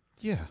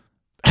 Yeah.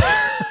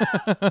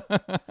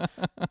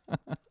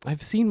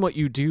 I've seen what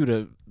you do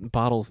to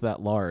bottles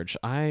that large.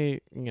 I'm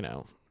going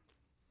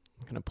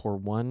to pour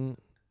 1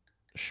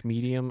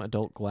 medium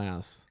adult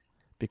glass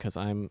because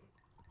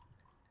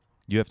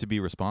You have to be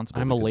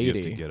responsible. I'm a because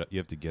lady. You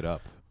have to get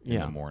up in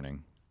the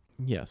morning.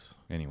 Yes.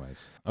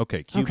 Anyways.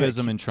 Okay,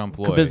 Cubism and Trompe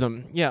l'oeil.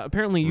 Cubism. Yeah,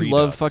 apparently you Redux.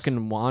 love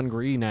fucking Juan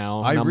Gris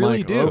now. I and I'm really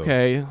like, do.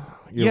 Okay,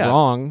 you're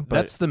wrong. But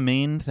That's the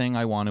main thing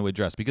I want to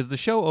address because the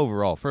show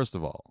overall, first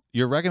of all,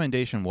 your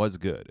recommendation was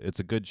good. It's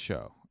a good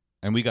show.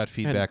 And we got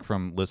feedback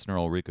from listener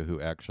Ulrika who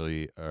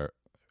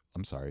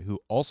who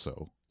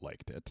also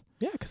liked it.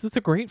 yeah, because it's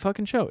a great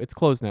fucking show. It's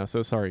closed now,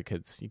 so sorry,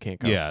 kids. You can't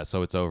go. Yeah,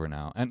 so it's over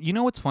now. And you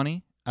know what's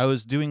funny? I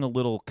was doing a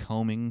little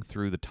combing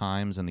through the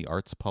Times and the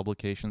arts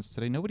publications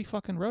today. Nobody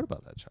fucking wrote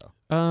about that show.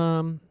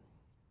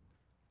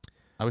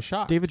 I was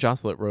shocked. David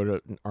Josselett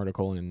wrote an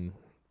article in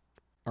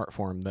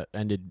Artforum that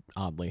ended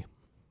oddly.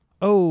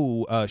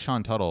 Oh,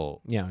 Sean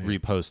Tuttle Yeah.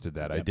 reposted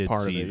that. I Yeah, did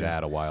part of see it, yeah.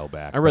 that a while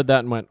back. I read that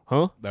and went,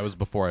 huh? That was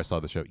before I saw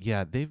the show.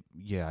 Yeah,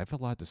 I have a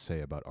lot to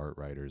say about art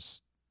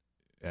writers,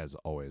 as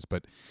always.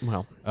 But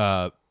Well,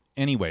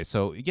 anyway,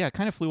 so yeah, it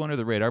kind of flew under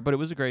the radar, but it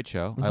was a great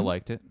show. I Mhm.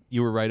 liked it.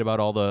 You were right about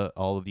all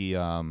of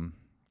the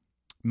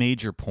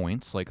major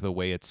points, like the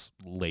way it's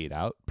laid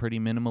out pretty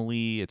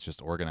minimally. It's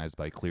just organized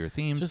by clear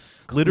themes. it's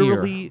just clear.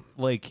 Literally,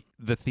 like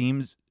the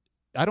themes.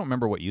 I don't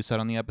remember what you said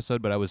on the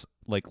episode, but I was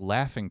like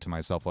laughing to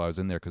myself while I was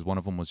in there because one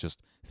of them was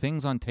just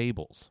things on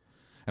tables.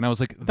 And I was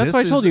like, That's this why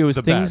I told is you it was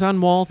the things best.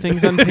 on wall,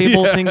 things on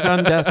table, Yeah. things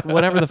on desk,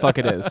 whatever the fuck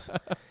it is.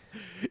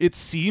 It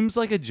seems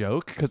like a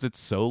joke because it's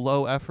so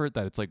low effort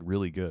that it's like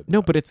really good.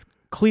 No, but it's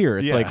clear.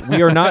 It's Yeah. like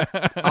we are not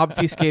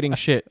obfuscating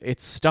shit.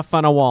 It's stuff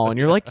on a wall, and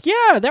you're like,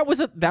 yeah,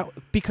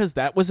 because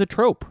that was a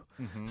trope.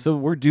 Mhm. So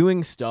we're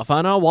doing stuff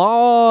on a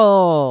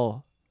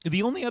wall.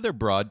 The only other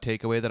broad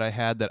takeaway that I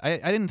had that I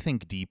didn't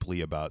think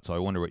deeply about, so I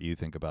wonder what you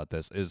think about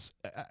this, is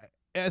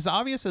as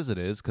obvious as it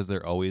is, because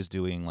they're always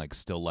doing like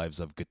still lives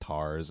of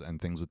guitars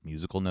and things with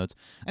musical notes,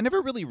 I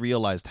never really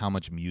realized how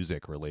much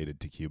music related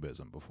to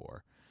Cubism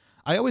before.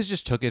 I always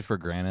just took it for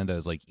granted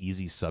as like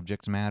easy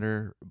subject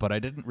matter, but I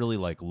didn't really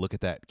like look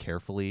at that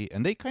carefully,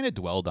 and they kind of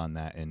dwelled on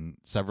that in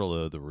several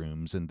of the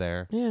rooms in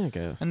there. Yeah, I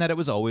guess. And that it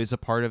was always a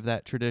part of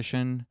that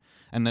tradition,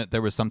 and that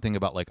there was something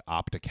about like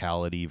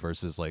opticality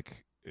versus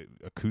like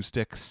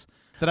acoustics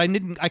that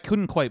I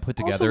couldn't quite put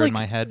together Also, in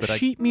my head. But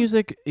sheet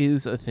music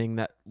is a thing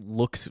that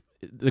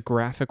the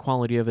graphic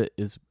quality of it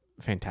is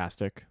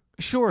fantastic.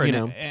 sure, you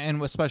and, know.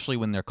 and especially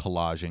when they're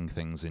collaging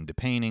things into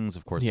paintings,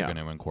 of course Yeah. they're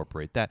going to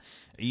incorporate that.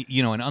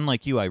 And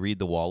unlike you, I read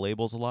the wall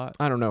labels a lot.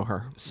 I don't know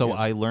her. So Yeah.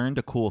 I learned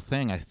a cool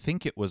thing. I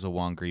think it was a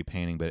Juan Gris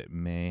painting, but it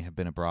may have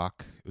been a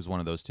Brock. It was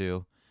one of those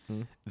two.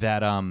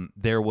 That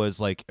there was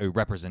like a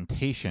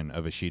representation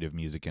of a sheet of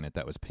music in it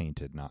that was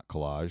painted, not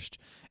collaged,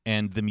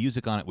 and the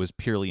music on it was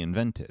purely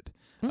invented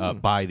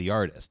by the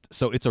artist.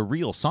 So it's a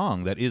real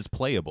song that is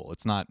playable.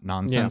 It's not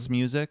nonsense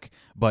music,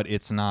 but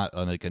it's not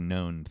like a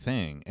known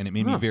thing, and it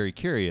made me very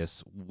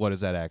curious. What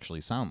does that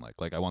actually sound like?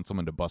 Like I want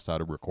someone to bust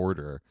out a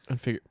recorder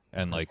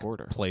and like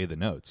recorder. play the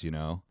notes.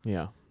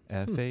 Yeah.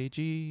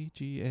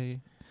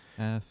 F-A-G-G-A-F.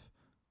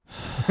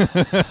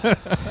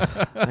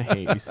 I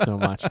hate you so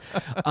much.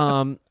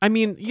 I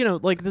mean,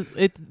 like this.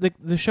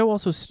 The show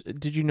also.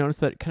 Did you notice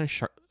that it kind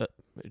of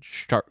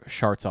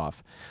starts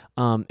off?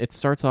 It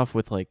starts off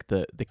with like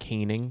the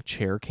caning,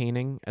 chair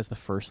caning, as the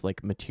first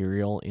like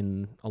material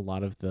in a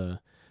lot of the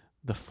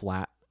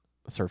flat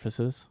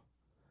surfaces.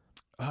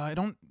 I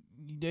don't.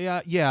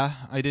 Yeah.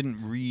 I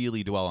didn't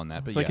really dwell on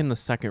that, but It's like in the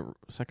second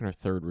or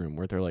third room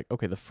where they're like,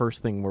 okay, the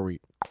first thing where we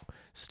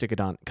stick it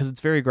on, because it's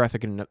very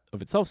graphic in and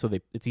of itself, so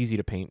it's easy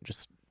to paint,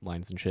 just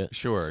lines and shit.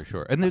 Sure.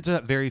 And there's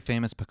a very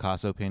famous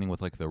Picasso painting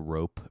with like the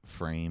rope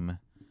frame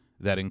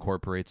that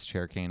incorporates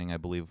chair caning, I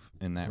believe,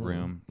 in that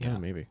room. Yeah,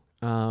 maybe.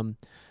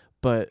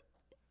 But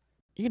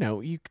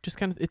you just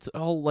kind of, it's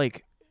all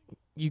like,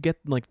 you get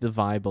like the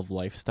vibe of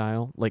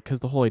lifestyle, like, because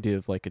the whole idea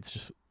of like it's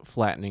just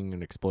flattening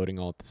and exploding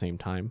all at the same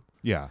time.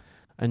 Yeah.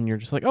 And you're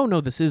just like, oh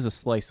no, this is a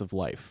slice of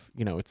life.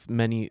 It's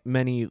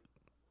many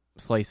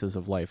slices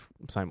of life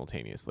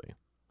simultaneously.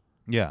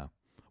 Yeah.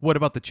 What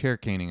about the chair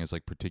caning is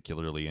like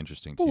particularly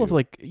interesting to Full you? of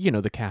like,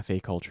 the cafe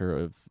culture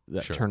of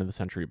that Sure. turn of the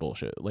century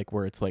bullshit, like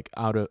where it's like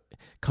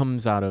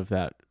comes out of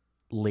that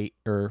late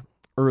or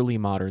early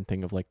modern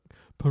thing of like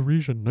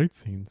Parisian night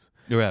scenes.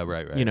 Yeah,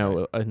 right.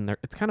 And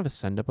it's kind of a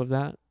send up of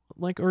that,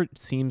 like, or it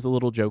seems a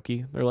little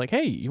jokey. They're like,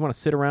 hey, you want to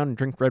sit around and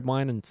drink red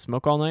wine and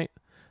smoke all night?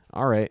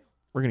 All right,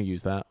 we're gonna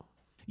use that.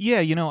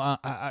 Yeah,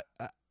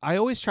 I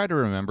always try to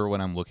remember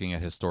when I'm looking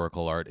at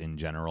historical art in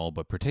general,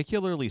 but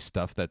particularly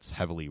stuff that's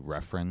heavily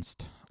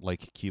referenced,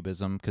 like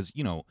Cubism, because,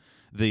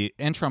 the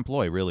en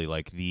trompe-l'oeil, really,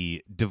 like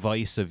the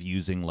device of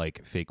using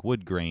like fake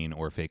wood grain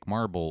or fake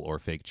marble or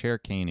fake chair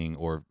caning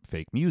or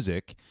fake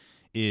music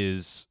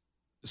is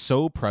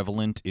so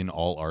prevalent in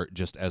all art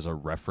just as a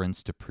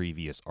reference to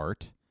previous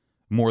art,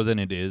 more than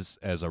it is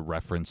as a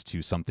reference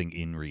to something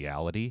in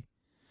reality.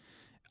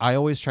 I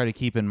always try to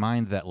keep in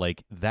mind that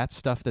like that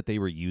stuff that they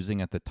were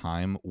using at the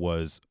time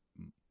was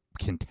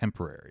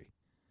contemporary.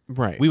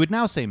 Right. We would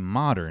now say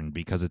modern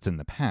because it's in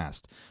the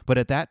past, but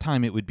at that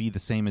time it would be the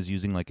same as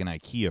using like an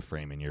IKEA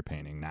frame in your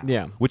painting now,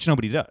 Yeah. which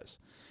nobody does.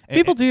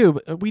 People do.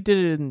 But we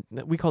did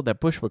it we called that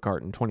Bushwick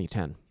art in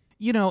 2010.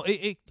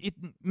 It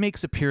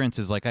makes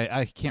appearances. Like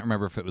I can't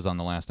remember if it was on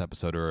the last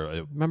episode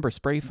or Remember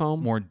spray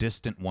foam? more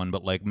distant one,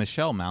 but like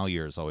Michelle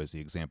Mallier is always the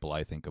example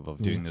I think of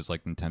doing those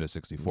like Nintendo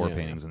 64 Yeah.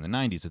 paintings in the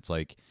 90s. It's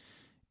like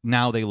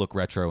now they look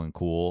retro and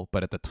cool,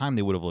 but at the time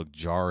they would have looked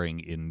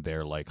jarring in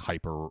their like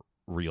hyper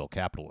real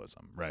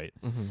capitalism, right?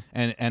 Mm-hmm.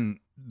 And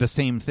the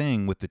same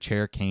thing with the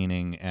chair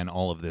caning and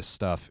all of this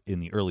stuff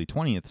in the early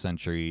 20th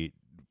century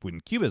when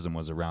Cubism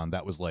was around.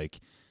 That was like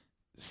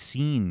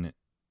seen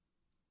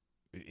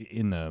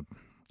in the,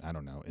 I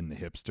don't know, in the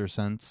hipster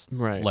sense,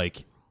 Right.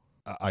 like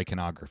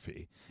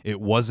iconography. It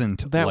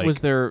wasn't That like, was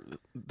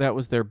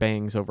their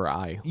bangs over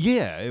eye.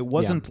 yeah, it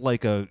wasn't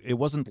like a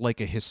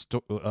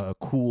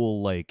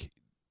cool like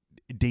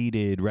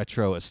dated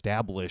retro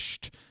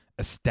established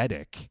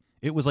aesthetic.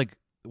 It was like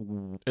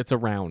It's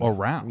around.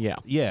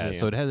 Yeah.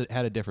 So it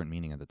had a different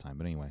meaning at the time.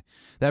 But anyway,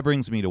 that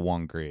brings me to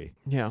Wong Gri,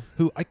 Yeah.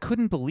 who I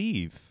couldn't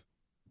believe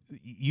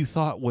you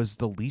thought was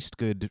the least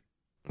good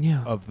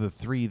Yeah. of the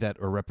three that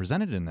are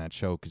represented in that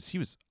show, because he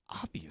was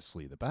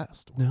obviously the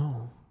best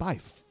No. by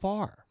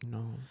far.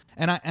 No.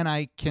 And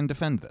I can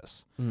defend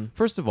this. Mm.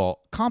 First of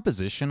all,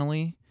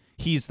 compositionally,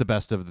 he's the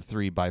best of the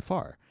three by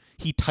far.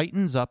 He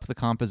tightens up the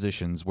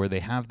compositions where they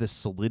have this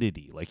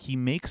solidity. Like he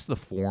makes the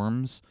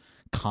forms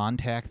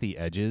contact the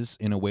edges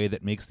in a way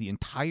that makes the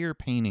entire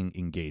painting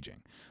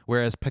engaging.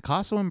 Whereas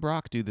Picasso and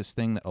Braque do this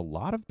thing that a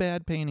lot of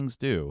bad paintings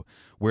do,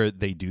 where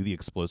they do the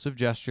explosive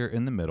gesture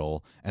in the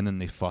middle and then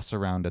they fuss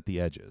around at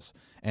the edges.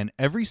 And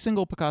every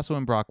single Picasso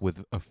and Braque,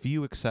 with a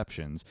few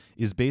exceptions,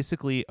 is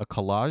basically a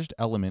collaged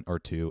element or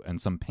two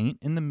and some paint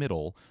in the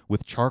middle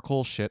with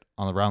charcoal shit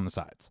around the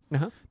sides.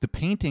 Uh-huh. The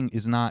painting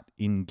is not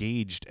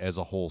engaged as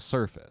a whole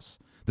surface.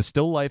 The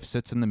still life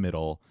sits in the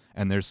middle,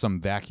 and there's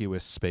some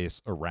vacuous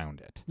space around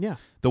it. Yeah.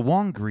 The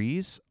Wong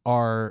Gris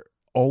are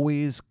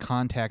always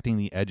contacting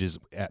the edges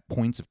at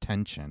points of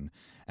tension,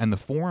 and the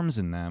forms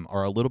in them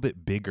are a little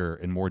bit bigger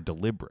and more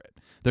deliberate.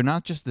 They're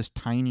not just this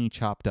tiny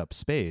chopped up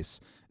space.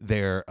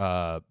 They're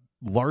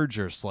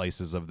larger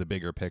slices of the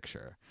bigger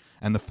picture.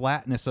 And the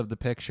flatness of the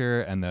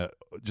picture and the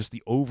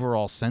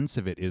overall sense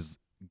of it is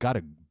got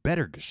a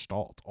better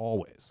gestalt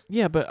always.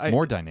 Yeah, but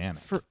More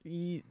dynamic.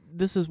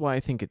 This is why I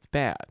think it's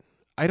bad.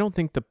 I don't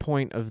think the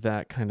point of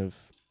that kind of,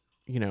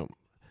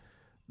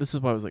 this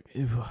is why I was like,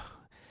 ew.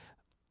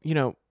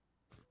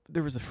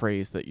 There was a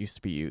phrase that used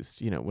to be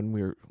used, when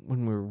we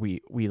were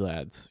wee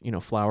lads,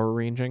 flower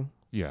arranging.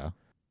 Yeah.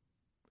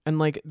 And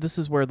like this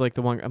is where like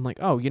the one I'm like,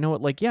 oh, you know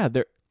what? Like, yeah,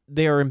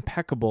 they are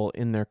impeccable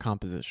in their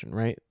composition,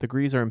 right? The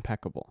Gris are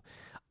impeccable.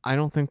 I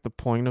don't think the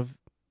point of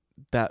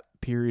that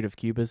period of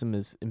Cubism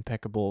is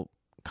impeccable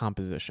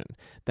composition.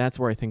 That's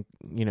where I think,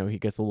 he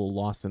gets a little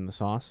lost in the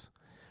sauce.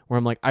 Where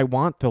I'm like, I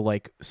want the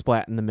like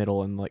splat in the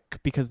middle and like,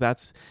 because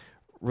that's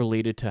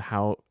related to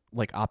how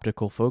like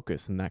optical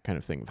focus and that kind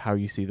of thing of how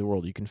you see the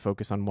world. You can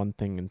focus on one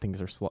thing and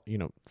things are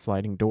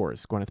sliding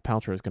doors. Gwyneth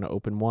Paltrow is going to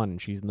open one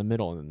and she's in the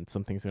middle and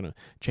something's going to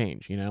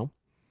change.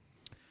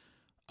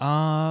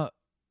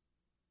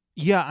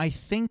 Yeah, I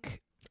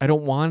think I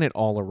don't want it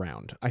all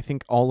around. I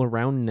think all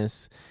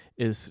aroundness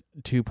is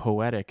too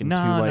poetic and too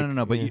like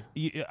no. But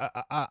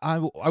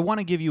I want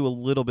to give you a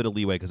little bit of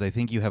leeway because I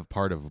think you have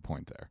part of a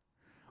point there.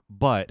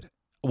 But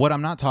what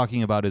I'm not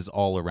talking about is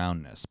all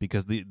aroundness,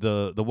 because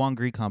the Wong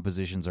Gri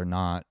compositions are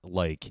not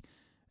like,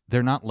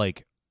 they're not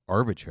like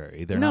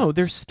arbitrary. They're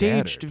scattered.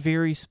 staged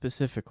very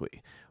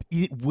specifically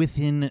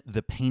within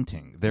the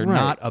painting. They're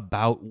Right.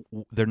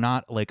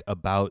 not like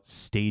about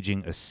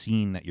staging a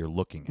scene that you're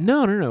looking at.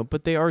 No.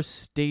 But they are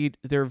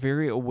they're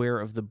very aware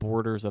of the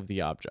borders of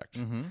the object.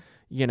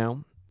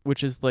 Mm-hmm.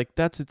 Which is like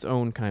that's its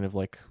own kind of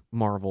like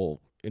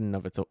marvel in and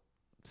of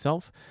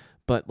itself.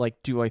 But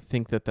like, do I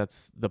think that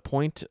that's the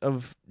point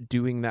of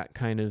doing that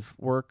kind of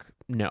work?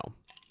 No.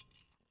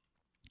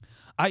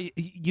 I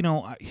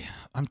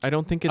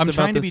don't think it's I'm about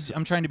trying this.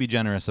 I'm trying to be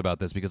generous about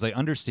this because I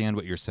understand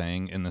what you're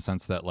saying in the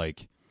sense that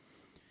like,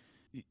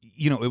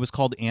 it was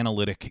called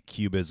analytic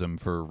cubism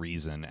for a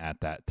reason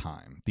at that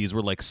time. These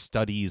were like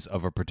studies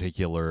of a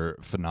particular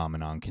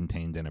phenomenon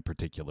contained in a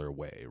particular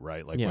way,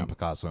 right? Like when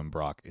Picasso and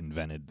Braque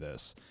invented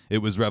this, it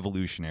was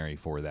revolutionary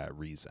for that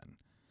reason.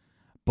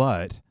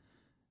 But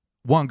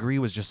Wong Gri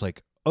was just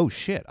like oh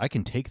shit, I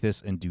can take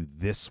this and do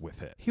this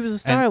with it. He was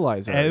a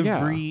stylizer.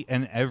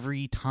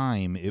 Every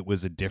time it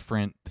was a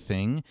different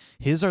thing.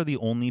 His are the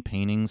only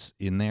paintings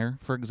in there,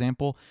 for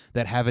example,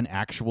 that have an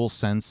actual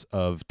sense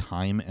of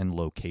time and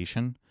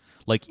location.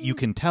 Like, you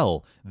can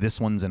tell this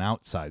one's an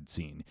outside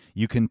scene.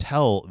 You can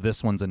tell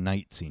this one's a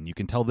night scene. You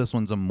can tell this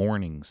one's a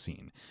morning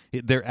scene.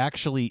 They're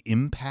actually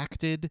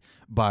impacted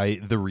by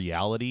the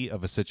reality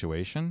of a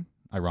situation,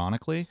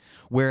 ironically,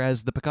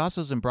 whereas the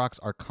Picassos and Brocks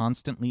are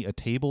constantly a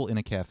table in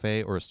a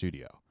cafe or a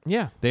studio.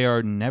 Yeah. They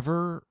are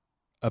never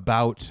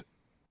about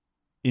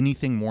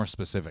anything more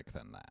specific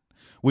than that,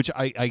 which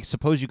I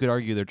suppose you could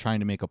argue they're trying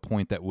to make a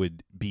point that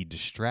would be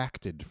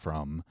distracted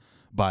from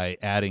by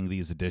adding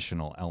these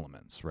additional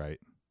elements,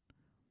 right?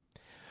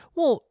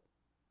 Well,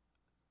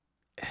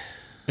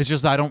 it's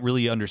just I don't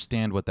really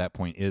understand what that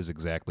point is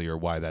exactly or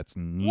why that's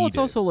needed. well, it's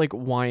also like,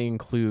 why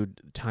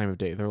include time of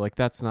day? They're like,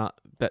 that's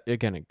not that.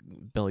 Again, it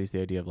bellies the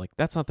idea of like,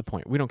 that's not the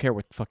point. We don't care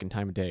what fucking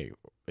time of day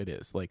it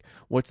is. Like,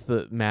 what's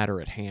the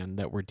matter at hand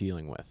that we're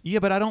dealing with? Yeah,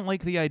 but I don't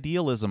like the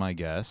idealism, I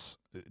guess,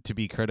 to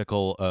be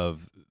critical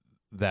of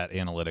that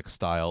analytic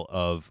style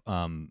of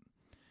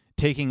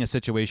taking a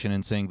situation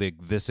and saying that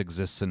this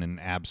exists in an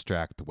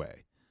abstract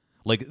way.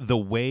 Like, the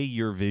way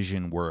your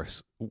vision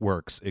works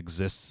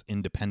exists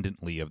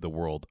independently of the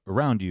world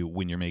around you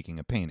when you're making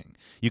a painting.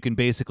 You can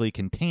basically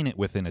contain it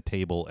within a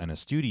table and a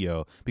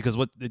studio because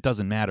it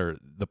doesn't matter.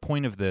 The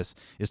point of this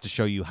is to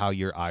show you how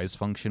your eyes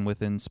function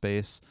within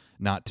space,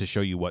 not to show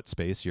you what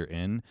space you're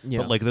in. Yeah.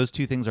 But like, those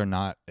two things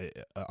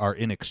are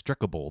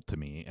inextricable to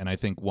me. And I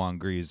think Juan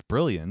Gri's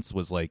brilliance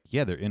was like,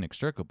 yeah, they're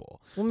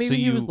inextricable. Well, maybe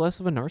he was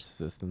less of a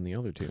narcissist than the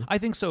other two. I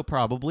think so,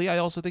 probably. I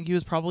also think he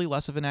was probably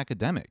less of an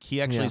academic.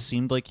 He actually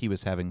seemed like he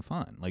was having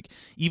fun. Like,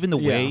 even the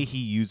way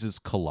he uses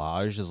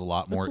collage is a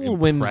lot more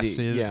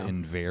impressive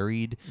and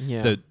varied.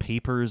 Yeah. The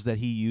papers that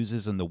he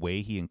uses and the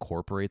way he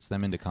incorporates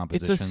them into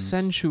compositions. It's a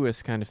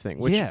sensuous kind of thing,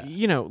 which,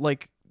 you know,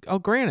 like, I'll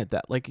grant it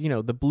that. Like, you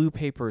know, the blue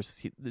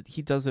papers,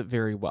 he does it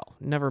very well.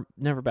 Never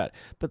bad.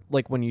 But,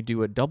 like, when you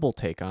do a double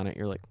take on it,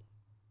 you're like,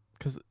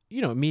 because,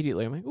 you know,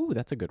 immediately I'm like, ooh,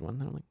 that's a good one.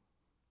 Then I'm like,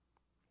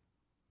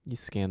 you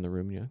scan the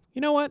room and you're like,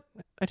 you know what?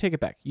 I take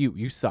it back.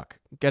 You suck.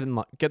 Get in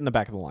the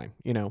back of the line,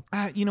 you know?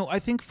 I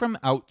think from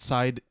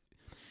outside,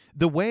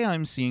 the way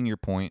I'm seeing your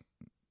point,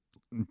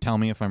 tell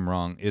me if I'm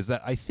wrong, is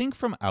that I think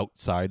from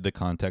outside the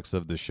context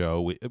of the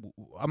show,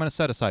 I'm going to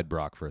set aside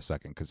Brock for a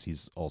second because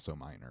he's also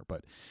minor,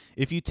 but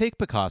if you take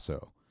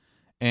Picasso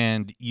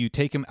and you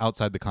take him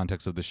outside the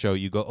context of the show,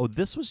 you go, oh,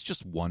 this was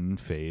just one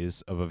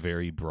phase of a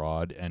very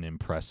broad and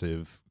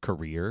impressive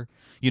career.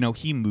 You know,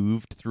 he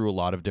moved through a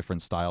lot of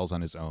different styles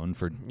on his own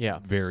for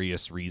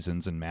various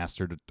reasons and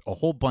mastered a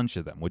whole bunch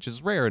of them, which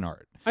is rare in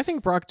art. I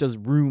think Brock does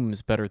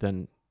rooms better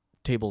than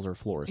tables or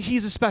floors.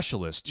 He's a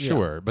specialist,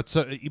 sure, but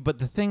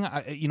the thing,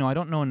 I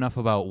don't know enough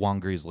about Juan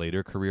Gri's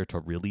later career to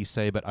really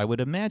say, but I would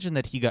imagine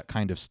that he got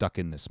kind of stuck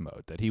in this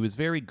mode, that he was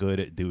very good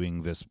at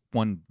doing this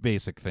one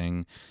basic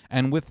thing,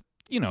 and with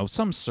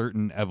some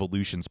certain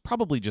evolutions,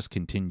 probably just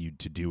continued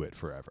to do it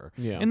forever.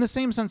 Yeah. In the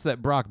same sense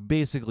that Brock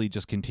basically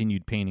just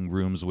continued painting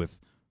rooms with,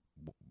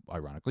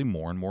 ironically,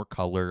 more and more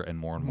color and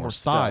more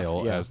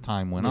style as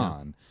time went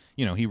on.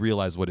 He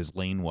realized what his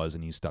lane was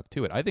and he stuck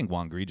to it. I think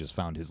Juan Gris just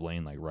found his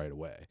lane like right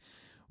away,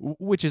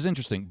 which is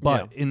interesting.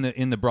 But in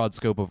the broad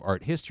scope of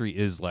art history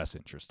is less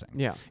interesting.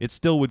 Yeah. It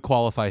still would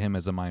qualify him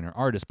as a minor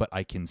artist, but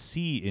I can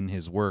see in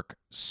his work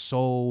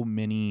so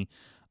many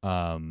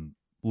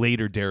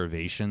later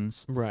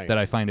derivations that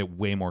I find it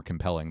way more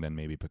compelling than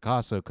maybe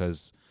Picasso,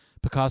 because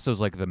Picasso's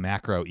like the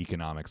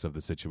macroeconomics of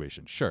the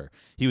situation. Sure,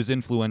 he was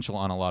influential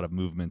on a lot of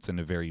movements in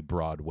a very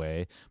broad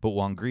way, but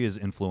Juan Gris is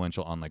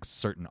influential on like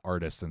certain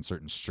artists and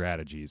certain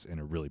strategies in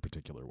a really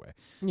particular way.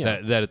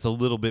 Yeah. That it's a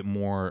little bit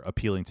more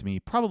appealing to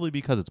me, probably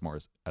because it's more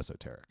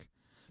esoteric.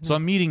 So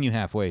I'm meeting you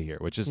halfway here,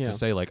 which is to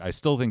say, like, I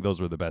still think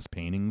those were the best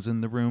paintings in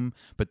the room,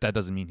 but that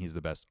doesn't mean he's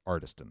the best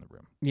artist in the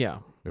room. Yeah.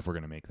 If we're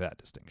going to make that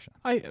distinction.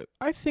 I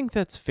think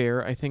that's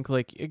fair. I think,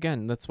 like,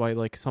 again, that's why,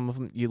 like, some of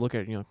them, you look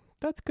at it and you're like,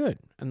 that's good.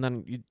 And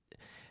then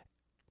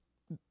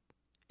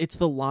it's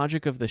the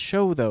logic of the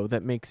show, though,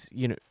 that makes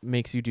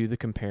you do the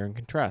compare and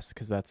contrast,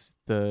 because that's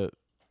the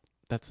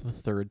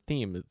third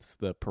theme. It's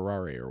the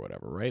parare or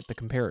whatever, right? The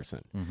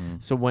comparison. Mm-hmm.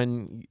 So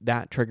when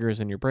that triggers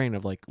in your brain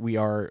of like, we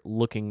are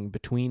looking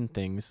between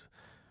things,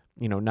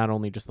 not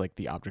only just like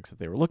the objects that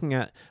they were looking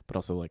at, but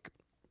also like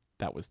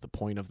that was the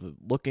point of the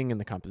looking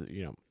and the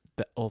composition,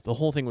 the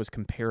whole thing was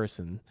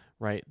comparison,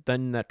 right?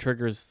 Then that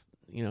triggers,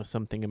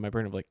 something in my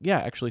brain of like, yeah,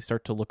 actually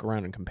start to look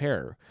around and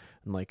compare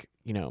and like,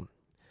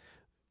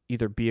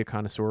 either be a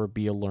connoisseur or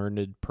be a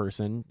learned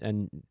person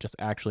and just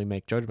actually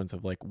make judgments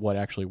of like what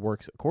actually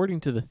works according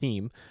to the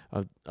theme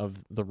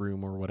of the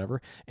room or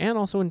whatever. And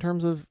also in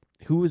terms of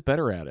who was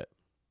better at it,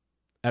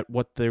 at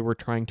what they were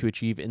trying to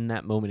achieve in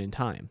that moment in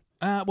time.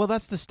 Well,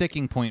 that's the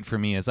sticking point for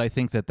me. Is I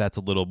think that that's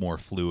a little more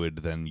fluid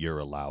than you're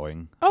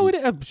allowing. Oh,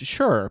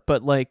 sure,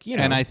 but like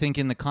And I think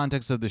in the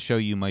context of the show,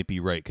 you might be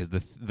right, because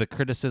the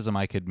criticism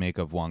I could make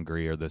of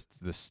Wangri, or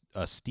this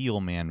Steel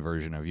Man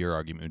version of your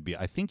argument would be,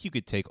 I think you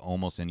could take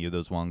almost any of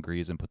those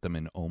Wangris and put them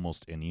in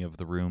almost any of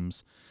the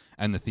rooms,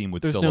 and the theme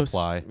would there's still no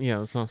apply.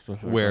 Yeah, it's not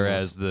specific.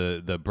 Whereas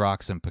the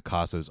Brocks and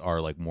Picassos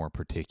are like more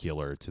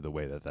particular to the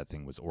way that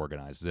thing was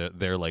organized.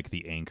 They're like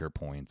the anchor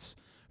points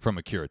from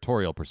a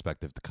curatorial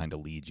perspective to kind of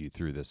lead you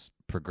through this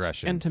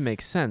progression. and to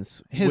make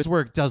sense, his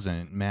work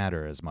doesn't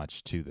matter as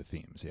much to the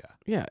themes,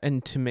 yeah,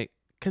 and to make,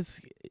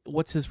 because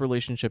what's his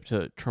relationship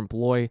to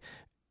Trompe-l'oeil?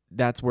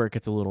 That's where it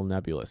gets a little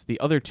nebulous. The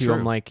other two, True.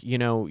 I'm like,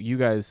 you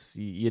guys,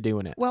 you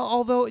doing it. Well,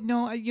 although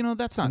no,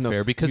 that's not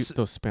fair, because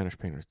those Spanish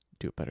painters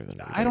do it better than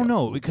I don't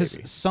know, else, because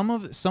maybe.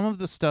 some of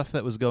the stuff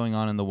that was going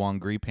on in the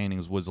Wangri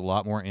paintings was a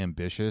lot more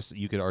ambitious.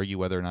 You could argue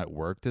whether or not it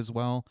worked as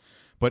well.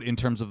 But in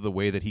terms of the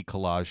way that he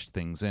collaged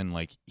things in,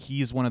 like,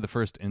 he's one of the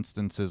first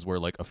instances where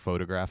like a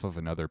photograph of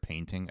another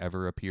painting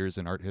ever appears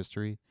in art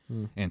history.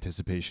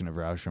 Anticipation of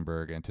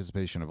Rauschenberg,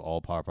 anticipation of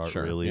all pop art,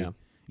 Sure, really. yeah.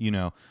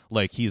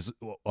 Like he's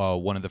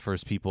one of the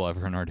first people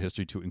ever in art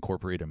history to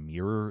incorporate a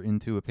mirror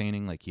into a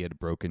painting. Like he had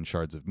broken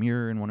shards of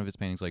mirror in one of his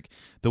paintings. Like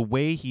the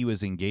way he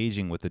was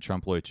engaging with the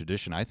Trompe-l'oeil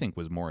tradition, I think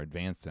was more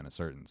advanced in a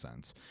certain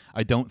sense.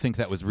 I don't think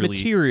that was really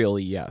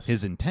Materially, yes.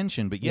 his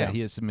intention, but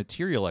his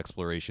material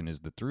exploration is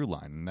the through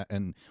line,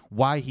 and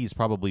why he's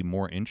probably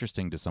more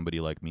interesting to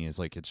somebody like me is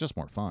like, it's just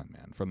more fun,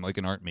 man. From like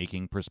an art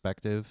making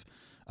perspective,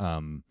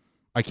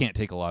 I can't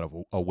take a lot of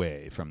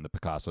away from the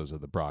Picassos or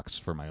the Brocks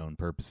for my own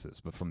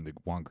purposes, but from the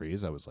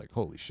Wangris, I was like,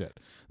 holy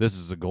shit, this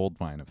is a gold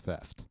mine of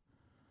theft.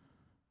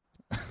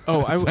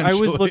 Oh, I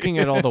was looking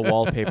at all the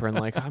wallpaper and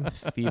like, I'm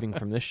thieving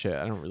from this shit.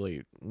 I don't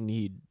really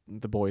need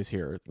the boys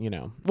here,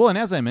 Well, and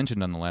as I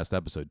mentioned on the last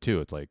episode too,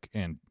 it's like,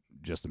 and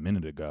just a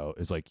minute ago,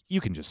 is like,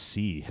 you can just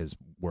see his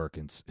work,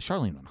 and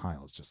Charlene Van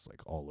Heil is just like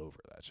all over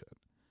that shit,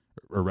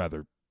 or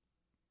rather,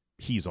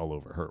 he's all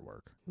over her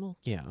work. Well,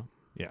 yeah.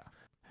 Yeah.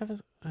 Have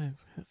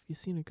you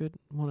seen a good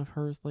one of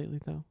hers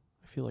lately though?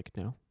 I feel like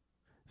no.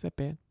 Is that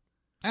bad?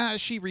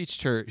 She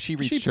reached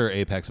her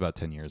apex about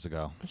 10 years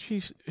ago.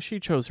 She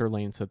chose her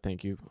lane, said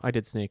thank you. I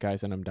did Snake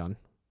Eyes and I'm done.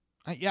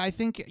 I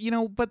think,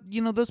 but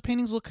those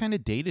paintings look kind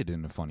of dated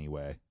in a funny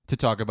way, to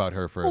talk about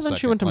her for a second. Well, then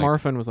she went to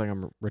Marfa and was like,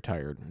 I'm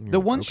retired. The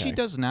ones she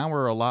does now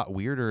are a lot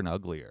weirder and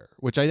uglier,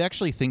 which I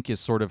actually think is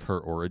sort of her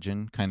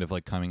origin, kind of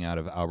like coming out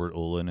of Albert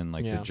Ullin and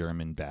like the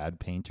German bad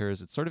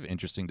painters. It's sort of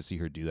interesting to see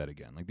her do that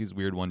again. Like these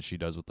weird ones she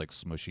does with like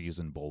smushies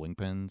and bowling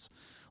pins.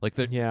 Like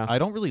I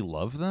don't really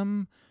love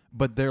them,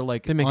 but they're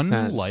like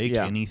unlike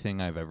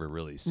anything I've ever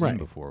really seen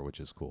before,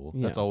 which is cool.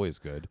 Yeah. That's always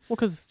good. Well,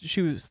 because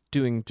she was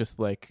doing just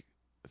like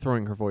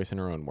throwing her voice in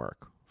her own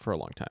work for a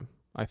long time,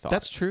 I thought.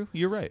 That's true.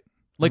 You're right.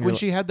 Like when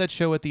she had that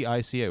show at the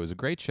ICA, it was a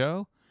great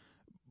show,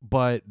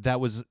 but that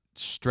was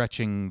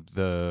stretching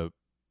the...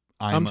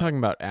 I'm talking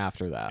about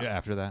after that. Yeah,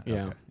 after that?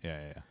 Yeah. Okay.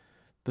 Yeah.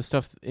 The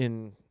stuff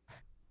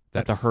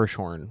at the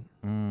Hirshhorn.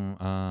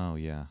 Oh,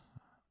 yeah.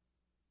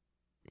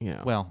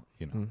 Yeah. Well,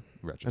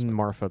 retrospect. And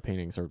Marfa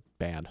paintings are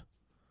bad.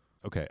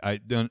 Okay, I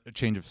don't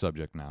change of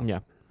subject now. Yeah.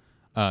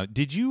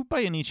 Did you,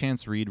 by any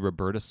chance, read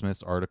Roberta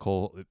Smith's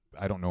article?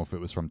 I don't know if it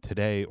was from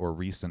today or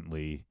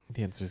recently.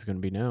 The answer is going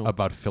to be no.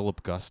 About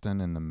Philip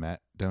Guston and the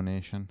Met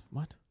donation.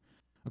 What?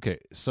 Okay,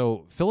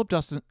 so Philip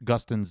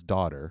Guston's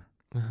daughter,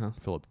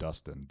 Philip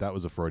Dustin. That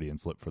was a Freudian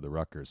slip for the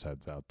Rutgers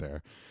heads out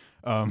there.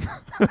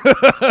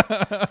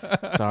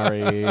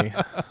 Sorry.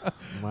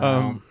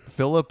 Wow.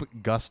 Philip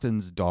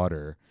Guston's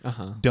daughter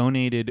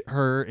donated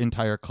her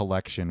entire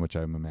collection, which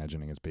I'm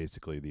imagining is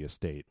basically the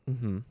estate,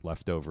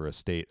 leftover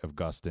estate of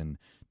Guston,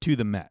 to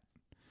the Met,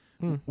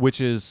 which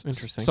is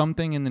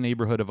something in the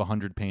neighborhood of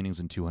 100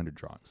 paintings and 200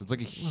 drawings. It's like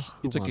a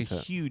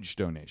huge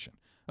donation.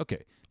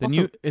 Okay.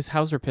 Also, is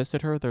Hauser pissed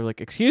at her? They're like,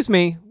 excuse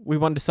me, we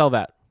wanted to sell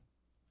that.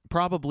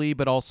 Probably,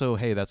 but also,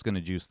 hey, that's going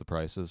to juice the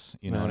prices.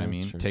 You know what I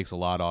mean? True. Takes a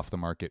lot off the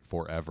market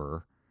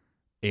forever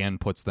and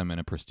puts them in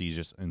a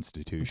prestigious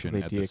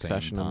institution at the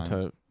same time. Them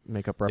to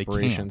make up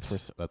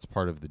reparations. That's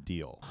part of the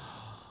deal.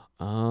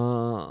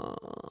 So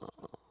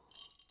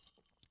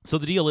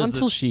the deal is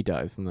until she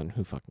dies, and then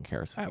who fucking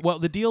cares? Well,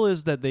 the deal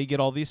is that they get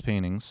all these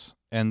paintings,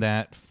 and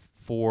that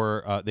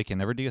they can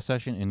never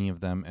deaccession any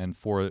of them, and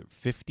for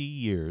 50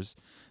 years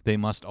they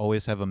must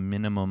always have a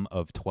minimum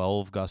of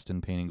 12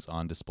 Guston paintings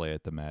on display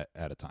at the Met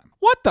at a time.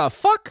 What the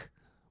fuck?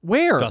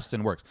 Where?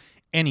 Guston works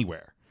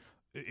anywhere.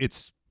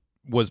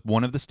 Was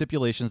one of the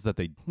stipulations that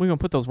we gonna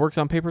put those works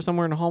on paper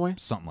somewhere in the hallway?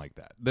 Something like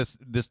that. This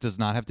does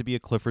not have to be a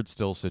Clifford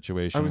Still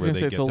situation where they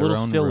get their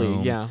own stilly,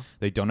 room. Yeah.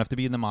 They don't have to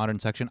be in the modern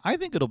section. I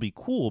think it'll be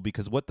cool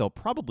because what they'll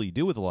probably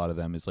do with a lot of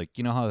them is like,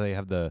 you know how they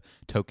have the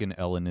token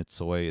Ellen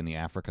Nitsoy in the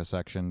Africa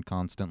section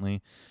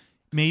constantly?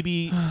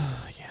 Maybe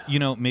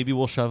maybe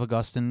we'll shove a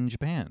Guston in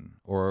Japan,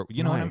 or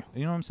you know what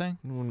I'm saying?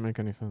 It wouldn't make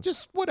any sense.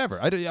 Just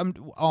whatever.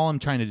 All I'm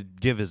trying to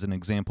give is an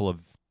example of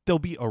they'll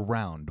be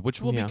around,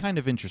 which will be kind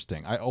of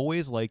interesting. I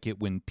always like it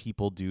when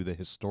people do the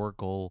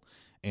historical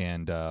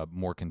and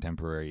more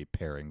contemporary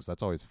pairings.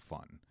 That's always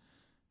fun.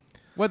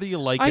 Whether you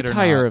like I it or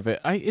tire not. of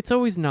it. It's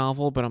always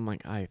novel, but I'm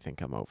like, I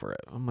think I'm over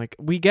it. I'm like,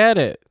 we get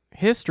it.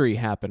 History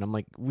happened. I'm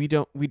like, we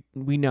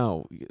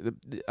know.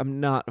 I'm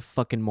not a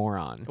fucking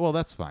moron. Well,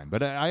 that's fine,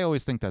 but I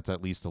always think that's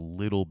at least a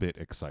little bit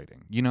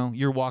exciting. You know,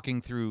 you're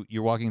walking through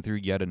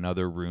yet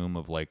another room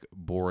of like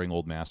boring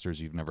old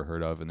masters you've never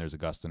heard of, and there's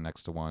Augustine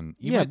next to one.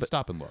 You might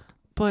stop and look.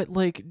 But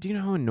like, do you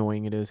know how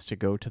annoying it is to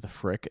go to the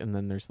Frick and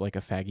then there's like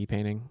a faggy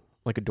painting,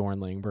 like a Doran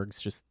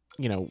Langberg's, just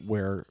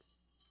where.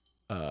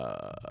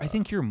 I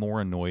think you're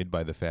more annoyed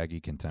by the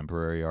faggy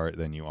contemporary art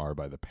than you are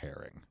by the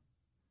pairing.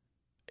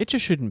 It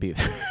just shouldn't be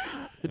there.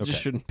 It just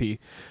shouldn't be.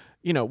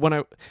 When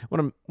I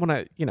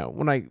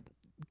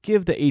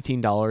give the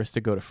 $18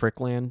 to go to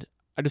Frickland,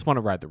 I just want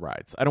to ride the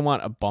rides. I don't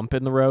want a bump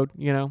in the road.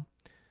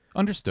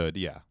 Understood.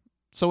 Yeah.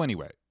 So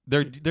anyway,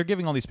 they're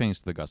giving all these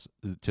paintings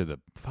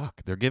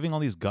they're giving all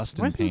these Gustin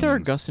Why isn't paintings. there a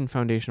Gustin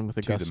Foundation with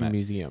a to the Gustin Met.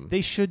 museum?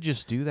 They should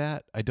just do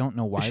that. I don't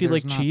know why. Is she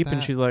there's like not cheap and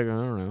that. she's like, I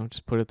don't know,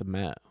 just put it at the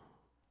Met.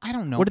 I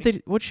don't know.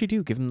 What'd she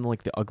do? Give them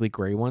like the ugly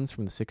gray ones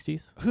from the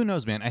 60s? Who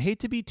knows, man? I hate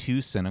to be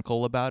too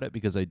cynical about it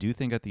because I do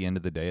think at the end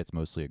of the day it's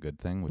mostly a good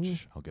thing,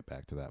 which I'll get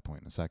back to that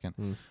point in a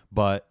second.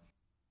 But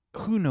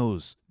who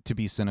knows, to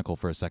be cynical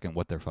for a second,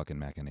 what their fucking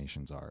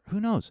machinations are?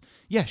 Who knows?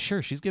 Yeah,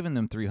 sure, she's giving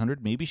them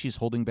 300. Maybe she's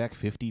holding back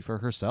 50 for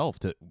herself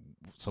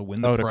so when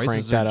the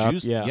prices are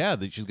juiced,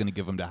 that she's going to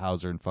give them to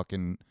Hauser and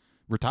fucking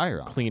retire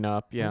on. Clean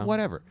up, yeah.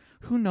 Whatever.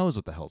 Who knows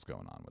what the hell's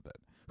going on with it?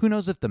 Who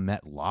knows if the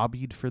Met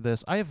lobbied for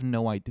this? I have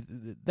no idea.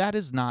 That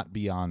is not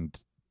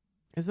beyond.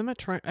 Is the Met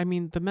trying? I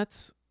mean, the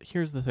Met's.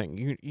 Here's the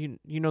thing.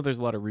 You know, there's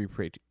a lot of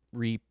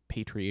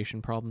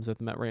repatriation problems at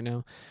the Met right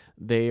now.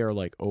 They are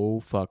like,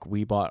 oh fuck,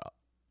 we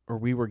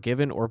were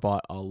given or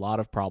bought a lot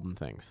of problem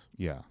things.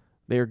 Yeah.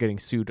 They are getting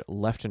sued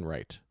left and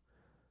right.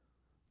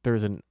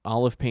 There's an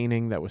olive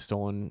painting that was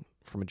stolen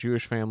from a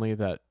Jewish family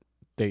that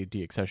they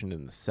deaccessioned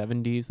in the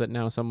 70s that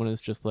now someone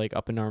is just like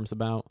up in arms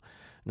about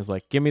and is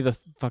like, give me the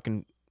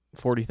fucking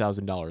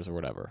 $40,000 or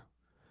whatever.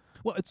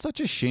 Well, it's such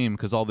a shame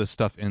because all this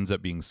stuff ends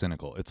up being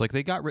cynical. It's like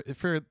they got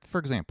for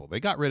example, they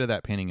got rid of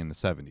that painting in the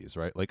 70s,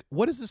 right? Like,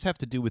 what does this have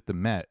to do with the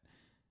Met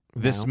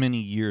this many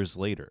years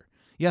later?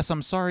 Yes,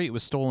 I'm sorry it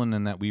was stolen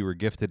and that we were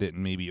gifted it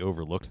and maybe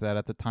overlooked that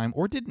at the time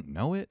or didn't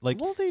know it.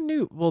 Like, well, they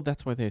knew. Well,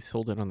 that's why they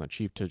sold it on the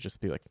cheap to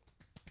just be like,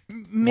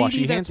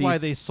 maybe that's why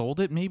they sold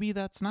it. Maybe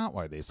that's not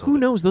why they sold it. Who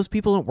knows? Those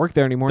people don't work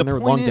there anymore and they're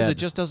long dead. The point is, it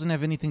just doesn't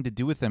have anything to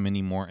do with them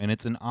anymore, and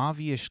it's an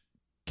obvious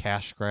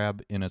cash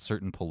grab in a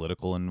certain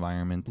political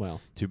environment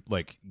to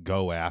like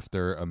go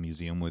after a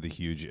museum with a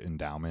huge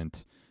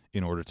endowment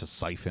in order to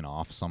siphon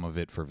off some of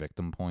it for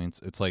victim points.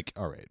 It's like,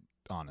 all right,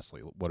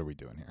 honestly, what are we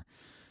doing here?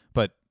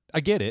 But I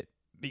get it.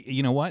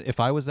 You know what? If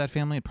I was that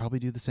family, I'd probably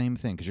do the same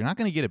thing because you're not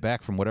going to get it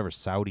back from whatever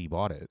Saudi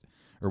bought it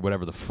or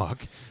whatever the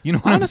fuck. You know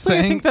what Honestly,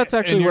 I'm saying? I think that's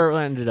actually where it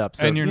ended up.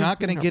 So, and you're not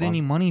going to get any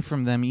money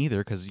from them either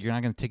because you're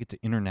not going to take it to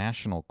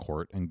international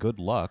court. And good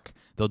luck.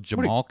 They'll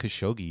Jamal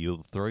Khashoggi.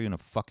 You'll throw you in a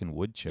fucking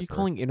wood chipper. Are you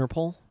calling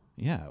Interpol?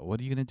 Yeah. What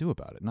are you going to do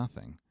about it?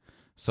 Nothing.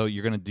 So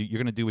you're going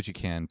to do what you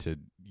can to,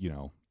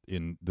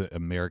 in the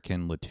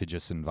American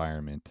litigious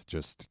environment,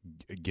 just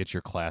get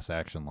your class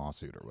action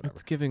lawsuit or whatever.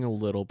 It's giving a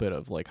little bit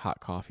of like hot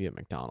coffee at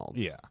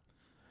McDonald's. Yeah.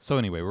 So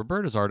anyway,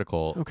 Roberta's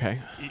article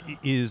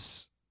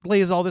is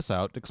lays all this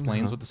out,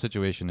 explains what the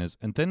situation is,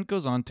 and then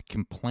goes on to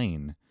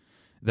complain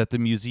that the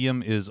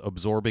museum is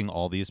absorbing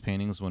all these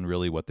paintings when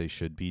really what they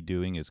should be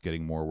doing is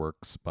getting more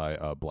works by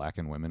black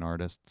and women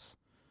artists.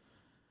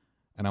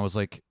 And I was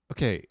like,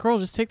 okay. Girl,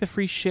 just take the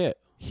free shit.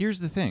 Here's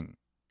the thing.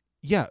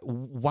 Yeah,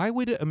 why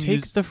would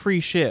take the free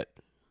shit?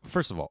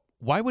 First of all,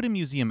 why would a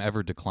museum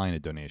ever decline a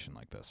donation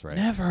like this, right?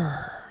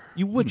 Never.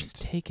 You wouldn't.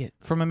 Just take it.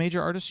 From a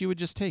major artist, you would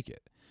just take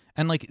it.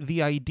 And like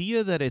the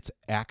idea that it's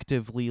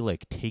actively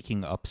like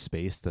taking up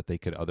space that they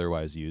could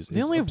otherwise use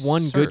they is only absurd. have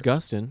one good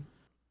Gustin.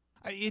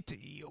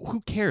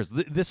 Who cares?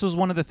 This was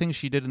one of the things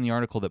she did in the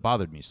article that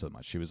bothered me so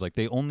much. She was like,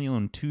 they only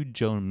own 2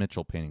 Joan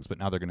Mitchell paintings, but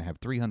now they're going to have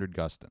 300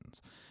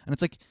 Gustins. And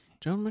it's like,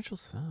 Joan Mitchell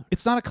sucks.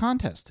 It's not a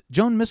contest.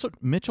 Joan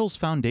Mitchell's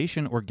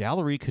foundation or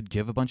gallery could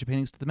give a bunch of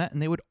paintings to the Met,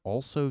 and they would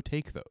also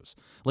take those.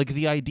 Like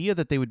the idea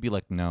that they would be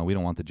like, no, we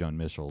don't want the Joan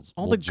Mitchells.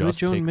 All the good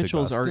Joan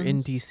Mitchells are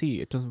in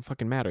D.C. It doesn't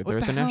fucking matter. They're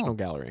at the National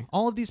Gallery.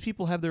 All of these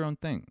people have their own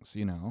things,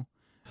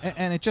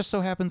 and it just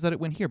so happens that it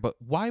went here. But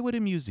why would a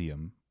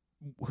museum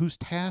whose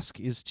task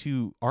is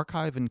to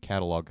archive and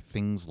catalog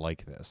things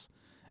like this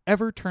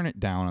ever turn it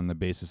down on the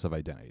basis of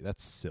identity?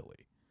 That's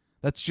silly.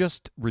 That's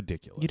just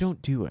ridiculous. You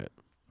don't do it.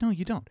 No,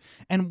 you don't.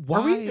 And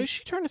why? Is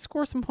she trying to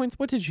score some points?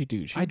 What did she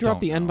do? She dropped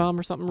the N-bomb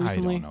or something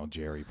recently? I don't know.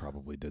 Jerry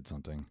probably did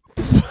something.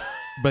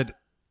 But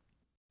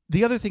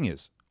the other thing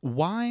is,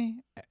 why?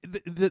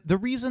 The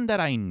reason that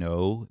I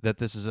know that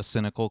this is a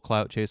cynical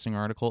clout-chasing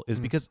article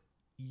is because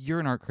you're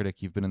an art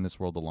critic. You've been in this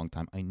world a long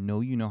time. I know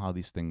you know how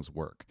these things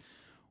work.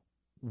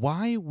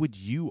 Why would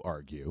you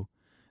argue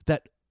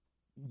that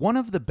one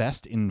of the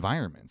best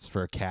environments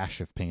for a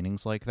cache of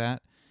paintings like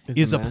that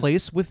is a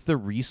place with the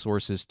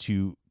resources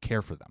to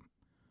care for them?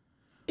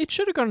 It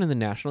should have gone to the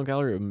National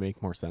Gallery. It would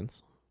make more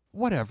sense.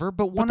 whatever.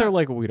 But But they're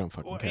like, we don't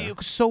fucking care.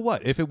 so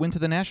what? If it went to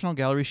the National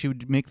Gallery, she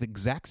would make the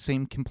exact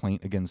same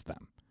complaint against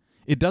them.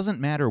 It doesn't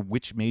matter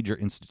which major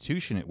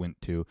institution it went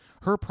to.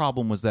 Her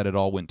problem was that it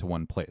all went to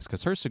one place,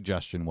 because her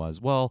suggestion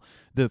was, well,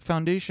 the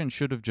foundation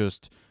should have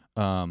just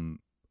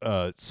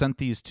sent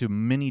these to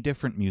many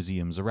different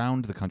museums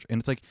around the country. And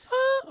it's like,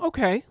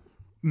 Okay.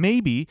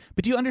 maybe,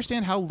 but do you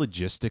understand how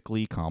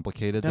logistically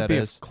complicated That'd that be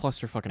is? a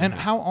clusterfuck and And a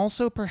half. how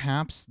also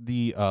perhaps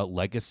the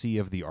legacy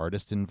of the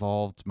artist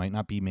involved might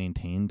not be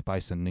maintained by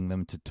sending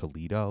them to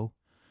Toledo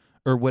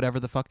or whatever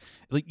the fuck.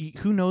 Like,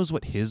 who knows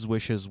what his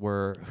wishes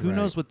were? Who Right.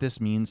 knows what this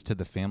means to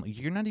the family?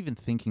 You're not even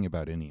thinking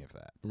about any of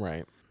that.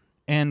 Right.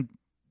 And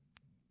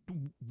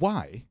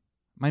why?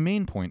 My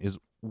main point is,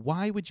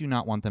 why would you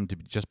not want them to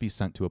just be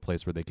sent to a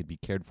place where they could be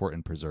cared for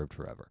and preserved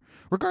forever,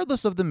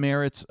 regardless of the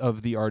merits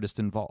of the artist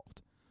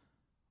involved?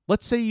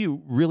 Let's say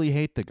you really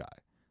hate the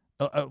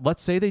guy.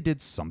 Let's say they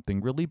did something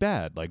really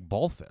bad, like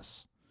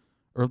Balthus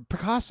or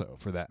Picasso,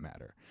 for that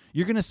matter.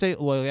 You're going to say,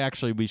 well,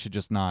 actually, we should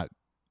just not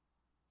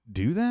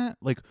do that?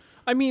 Like,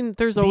 I mean,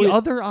 there's the always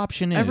other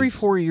option is... every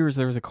 4 years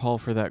there was a call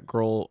for that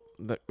girl,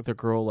 the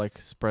girl like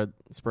spread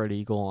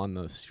eagle on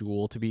the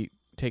stool to be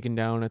taken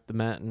down at the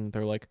Met, and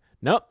they're like,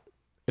 nope,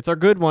 it's our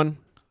good one.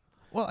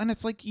 Well, and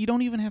it's like, you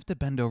don't even have to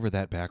bend over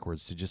that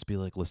backwards to just be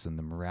like, listen,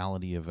 the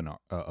morality of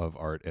of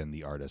art and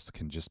the artist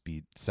can just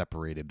be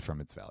separated from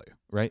its value,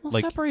 right? Well,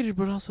 like, separated,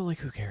 but also like,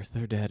 who cares?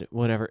 They're dead.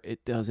 Whatever.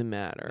 It doesn't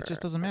matter. it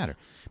just doesn't matter.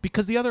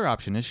 Because the other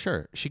option is,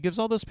 sure, she gives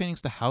all those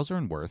paintings to Hauser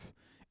and Wirth,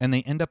 and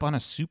they end up on a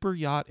super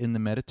yacht in the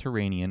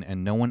Mediterranean,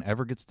 and no one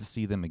ever gets to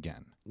see them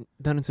again.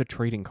 Then it's a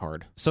trading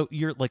card. So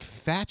your like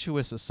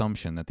fatuous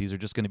assumption that these are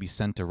just going to be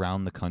sent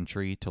around the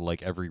country to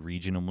like every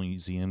regional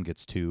museum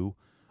gets two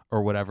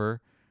or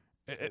whatever,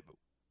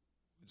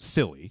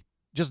 silly.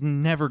 Just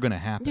never going to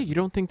happen. Yeah, you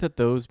don't think that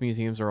those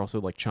museums are also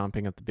like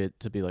chomping at the bit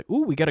to be like,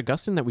 ooh, we got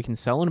Augustine that we can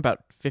sell in about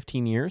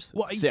 15 years?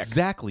 Well, Sick.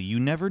 exactly. You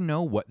never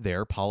know what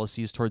their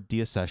policies toward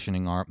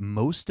deaccessioning are.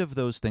 Most of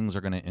those things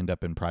are going to end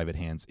up in private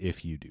hands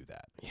if you do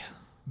that. Yeah.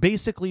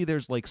 Basically,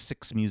 there's like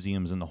 6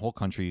 museums in the whole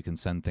country you can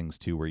send things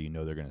to where you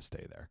know they're going to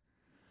stay there.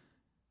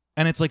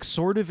 And it's like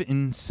sort of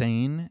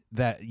insane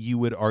that you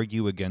would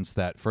argue against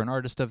that for an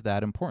artist of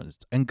that importance.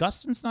 And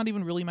Gustin's not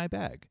even really my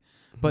bag.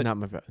 But Not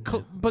my bad.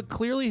 but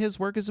clearly his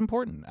work is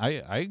important. I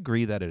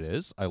agree that it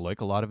is. I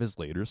like a lot of his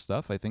later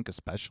stuff. I think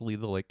especially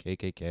the like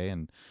KKK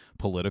and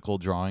political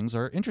drawings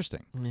are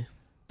interesting. Yeah.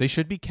 They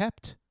should be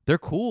kept. They're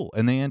cool,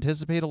 and they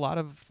anticipate a lot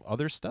of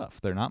other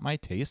stuff. They're not my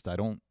taste.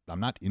 I'm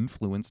not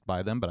influenced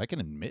by them, but I can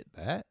admit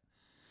that.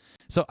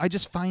 So I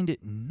just find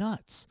it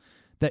nuts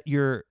that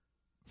you're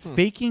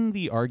faking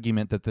the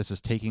argument that this is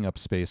taking up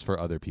space for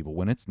other people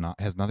when it's not,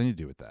 has nothing to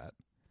do with that.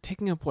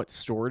 Taking up what,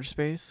 storage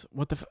space?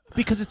 What the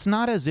Because it's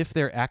not as if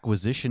their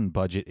acquisition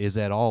budget is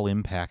at all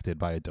impacted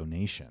by a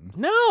donation.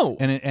 No!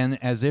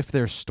 And as if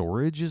their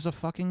storage is a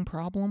fucking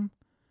problem.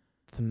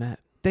 The Met.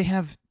 They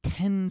have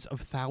tens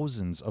of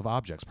thousands of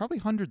objects, probably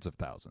hundreds of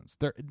thousands.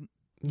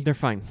 They're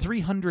fine.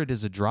 300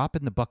 is a drop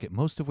in the bucket,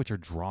 most of which are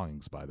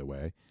drawings, by the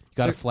way. You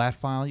got a flat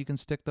file you can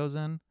stick those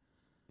in?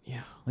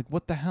 Yeah. Like,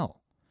 what the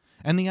hell?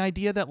 And the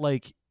idea that,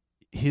 like,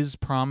 his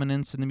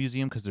prominence in the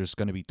museum, because there's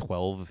going to be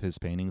 12 of his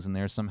paintings in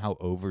there, somehow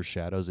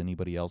overshadows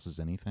anybody else's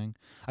anything.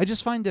 I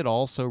just find it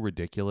all so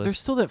ridiculous. There's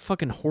still that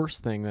fucking horse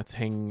thing that's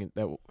hanging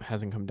that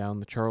hasn't come down,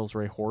 the Charles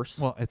Ray horse.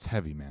 Well, it's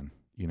heavy, man,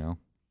 you know?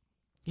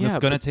 yeah, It's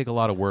going to take a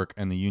lot of work,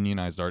 and the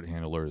unionized art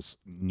handlers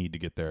need to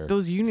get there.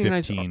 those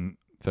unionized 15,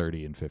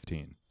 30, and 15.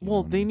 You know well,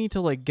 what I they mean? need to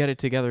like get it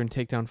together and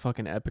take down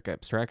fucking Epic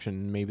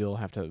Abstraction. Maybe they'll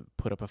have to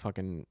put up a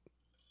fucking,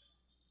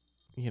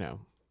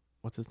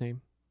 what's his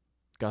name?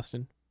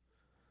 Gustin?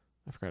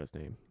 I forgot his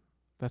name.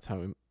 That's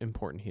how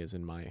important he is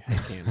in my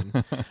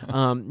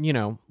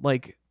headcanon.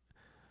 Like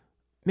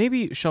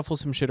maybe shuffle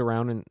some shit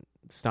around and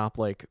stop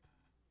like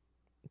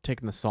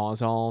taking the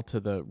Sawzall to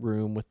the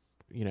room with,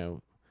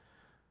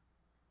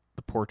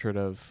 the portrait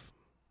of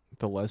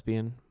the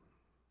lesbian.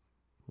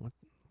 What,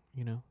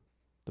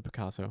 the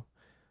Picasso.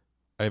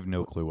 I have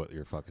no clue what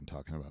you're fucking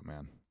talking about,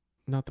 man.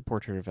 Not the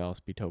portrait of Alice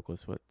B.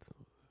 Toklas, what?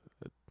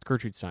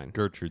 Gertrude Stein.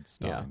 Gertrude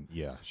Stein.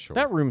 Yeah, sure.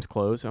 That room's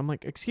closed. I'm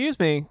like, excuse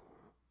me.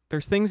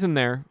 There's things in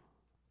there.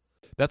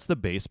 That's the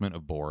basement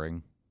of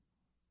boring,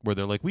 where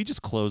they're like, we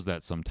just close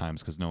that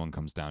sometimes because no one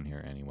comes down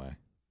here anyway.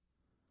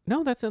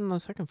 No, that's in the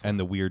second floor. And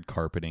the weird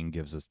carpeting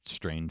gives a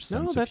strange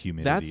sense of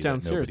humidity. That's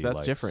downstairs. That That's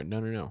likes. different.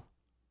 No.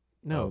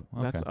 No,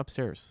 Oh, that's okay.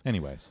 upstairs.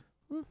 Anyways,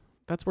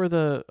 That's where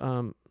the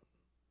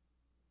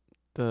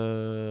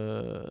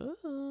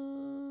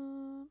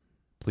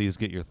please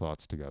get your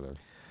thoughts together.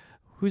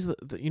 who's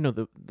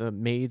the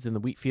maids in the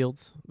wheat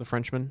fields, the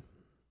Frenchmen?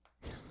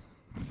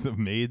 The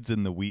maids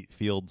in the wheat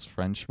fields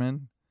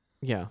Frenchmen?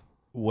 Yeah.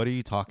 What are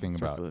you talking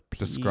Starts about? with a P,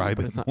 Describe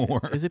but it it's not-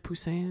 more. Is it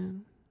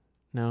Poussin?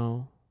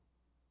 No.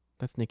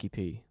 That's Nikki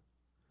P.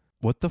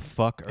 What the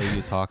fuck are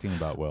you talking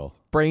about, Will?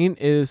 Brain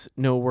is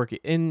no working.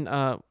 In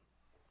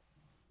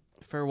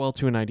Farewell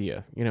to an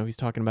Idea, he's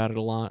talking about it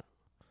a lot.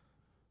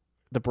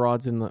 The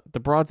broads in the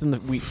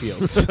wheat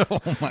fields. Oh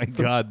my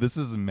God, this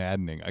is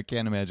maddening. I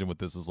can't imagine what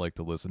this is like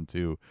to listen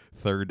to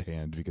third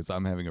hand because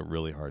I'm having a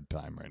really hard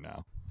time right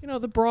now.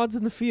 The broads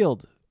in the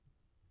field.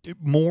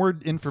 More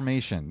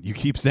information. You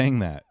keep saying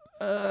that.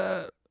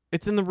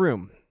 It's in the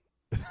room.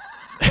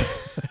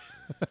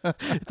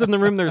 It's in the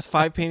room. There's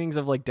 5 paintings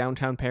of like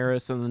downtown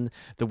Paris, and then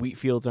the wheat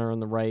fields are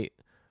on the right.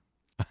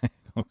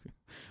 Okay.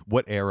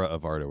 What era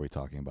of art are we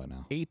talking about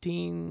now?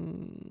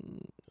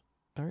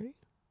 1830.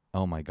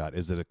 Oh my God.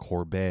 Is it a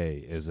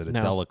Courbet? Is it a No.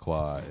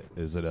 Delacroix?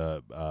 Is it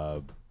a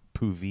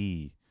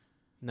Puvis?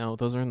 No,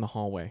 those are in the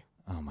hallway.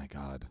 Oh my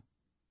God.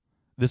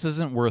 This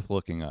isn't worth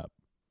looking up.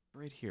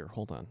 Right here.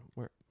 Hold on.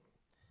 We're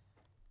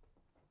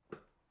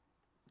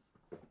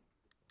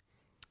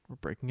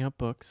breaking up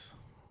books.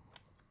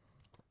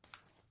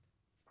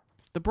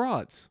 The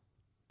broads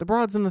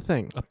in the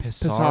thing. A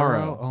Pissarro?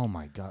 Pissarro. Oh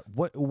my God.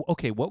 What?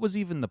 Okay, what was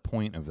even the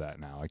point of that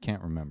now? I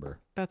can't remember.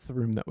 That's the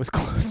room that was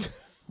closed.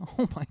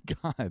 Oh my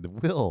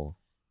God, Will.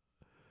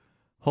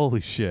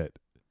 Holy shit.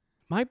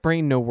 My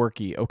brain no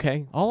worky,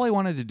 okay? All I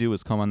wanted to do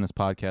was come on this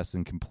podcast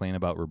and complain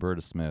about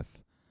Roberta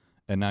Smith.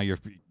 And now you're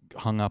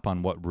hung up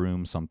on what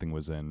room something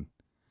was in.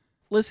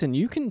 Listen,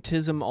 you can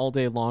tism all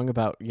day long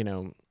about,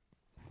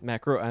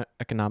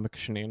 macroeconomic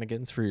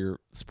shenanigans for your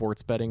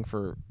sports betting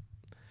for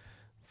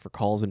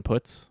calls and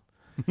puts.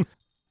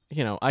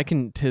 I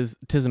can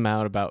tism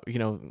out about,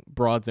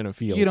 broads in a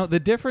field. The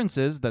difference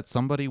is that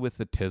somebody with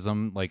the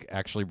tism like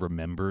actually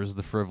remembers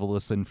the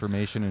frivolous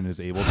information and is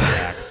able to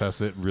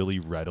access it really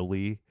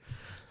readily.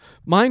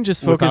 Mine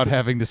just without focuses.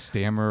 having to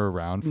stammer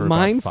around for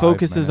Mine about 5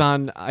 focuses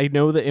minutes. on. I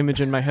know the image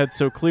in my head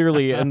so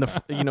clearly, and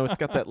it's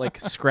got that like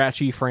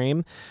scratchy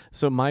frame.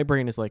 So my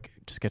brain is like,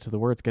 just get to the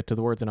words,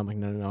 and I'm like,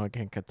 no, I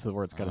can't get to the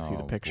words. Got to see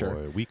the picture.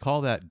 Boy. We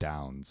call that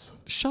downs.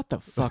 Shut the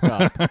fuck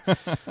up.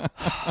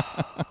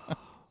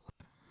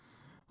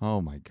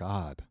 Oh my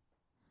God.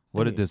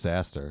 What a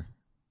disaster.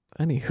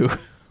 Anywho,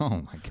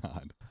 Oh my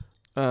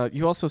God.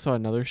 you also saw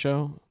another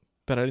show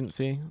that I didn't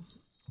see.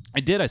 I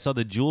did. I saw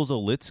the Jules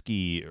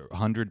Olitsky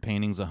 100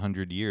 Paintings,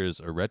 100 Years,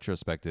 a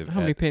retrospective.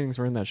 How many paintings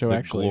were in that show? the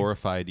Actually,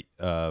 glorified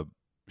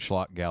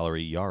Schlock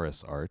Gallery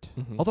Yaris art.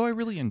 Mhm. Although I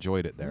really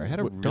enjoyed it there. I had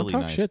a Don't really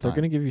talk nice shit. time. They're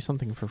going to give you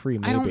something for free.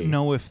 Maybe. I don't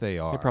know if they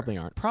are. They probably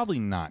aren't. Probably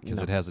not because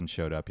No. it hasn't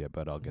showed up yet,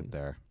 but I'll get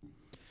there.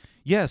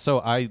 Yeah, so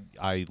I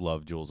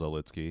love Jules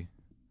Olitsky.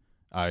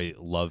 I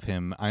love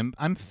him.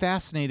 I'm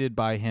fascinated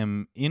by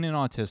him in an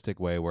autistic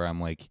way where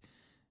I'm like,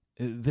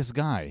 this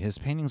guy, his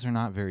paintings are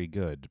not very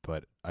good,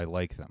 but I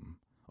like them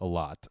a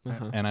lot.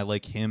 Uh-huh. And I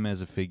like him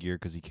as a figure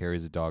because he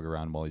carries a dog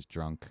around while he's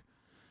drunk.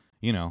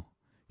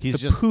 He's The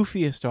just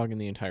poofiest dog in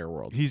the entire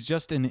world. he's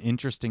just an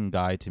interesting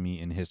guy to me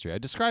in history. I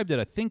described it,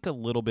 I think, a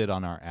little bit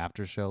on our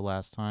after show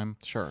last time,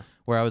 Sure.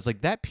 where I was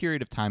like, that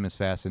period of time is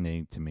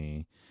fascinating to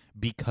me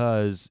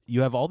because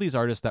you have all these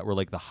artists that were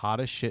like the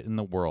hottest shit in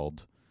the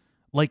world,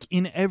 like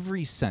in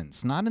every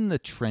sense, not in the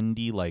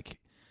trendy, like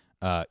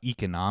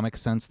economic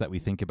sense that we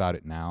think about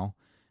it now.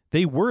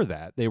 They were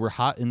that. They were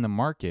hot in the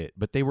market,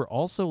 but they were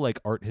also like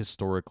art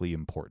historically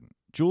important.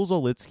 Jules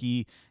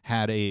Olitsky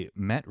had a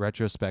Met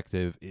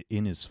retrospective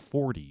in his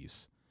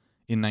 40s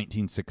in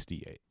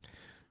 1968. I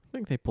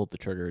think they pulled the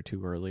trigger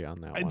too early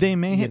on that one. They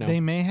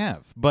may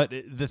have. But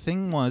the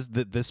thing was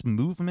that this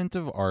movement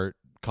of art,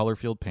 color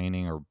field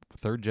painting or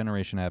third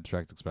generation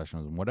abstract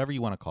expressionism, whatever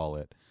you want to call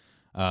it,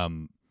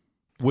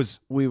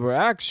 We were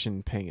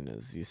action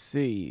painters, you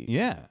see.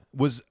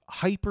 was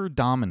hyper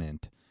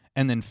dominant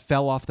and then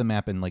fell off the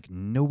map and like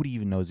nobody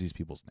even knows these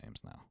people's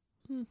names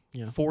now.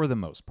 Yeah. For the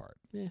most part.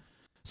 Yeah.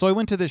 So I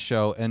went to this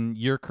show, and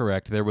you're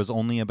correct. There was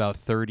only about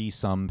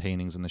 30-some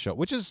paintings in the show,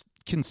 which is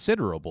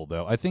considerable,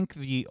 though. I think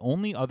the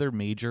only other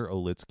major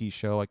Olitsky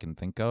show I can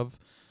think of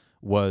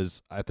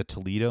was at the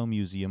Toledo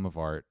Museum of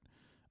Art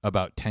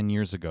about 10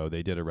 years ago.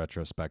 They did a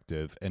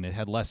retrospective, and it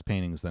had less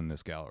paintings than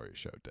this gallery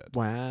show did.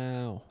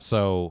 Wow.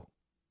 So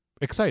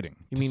exciting.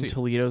 You to mean see.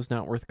 Toledo's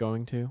not worth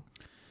going to?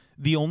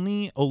 The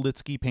only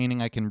Olitsky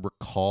painting I can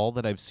recall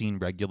that I've seen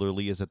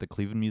regularly is at the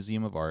Cleveland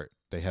Museum of Art.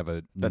 They have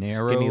a That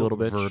narrow skinny little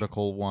bitch.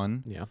 vertical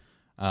one. Yeah.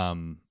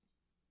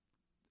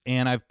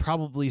 And I've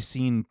probably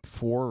seen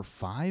 4 or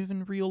 5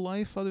 in real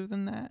life other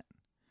than that.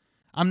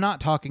 I'm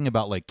not talking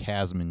about like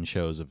Kasman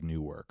shows of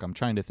new work. I'm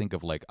trying to think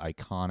of like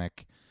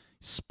iconic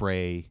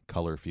spray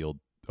color field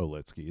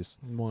Olitskys.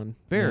 One.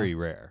 Very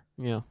rare.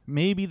 Yeah.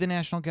 Maybe Maybe the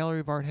National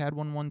Gallery of Art had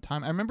one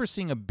time. I remember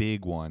seeing a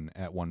big one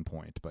at one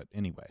point, but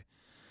anyway.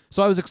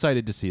 So I was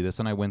excited to see this,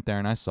 and I went there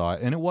and I saw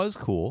it, and it was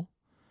cool.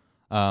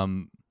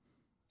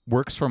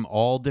 Works from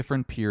all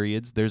different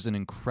periods. There's an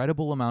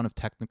incredible amount of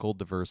technical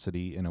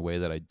diversity in a way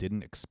that I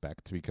didn't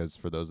expect because,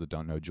 for those that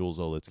don't know, Jules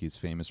Olitsky is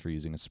famous for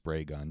using a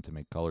spray gun to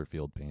make color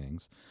field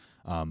paintings.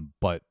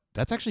 But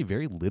that's actually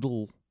very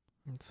little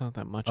It's not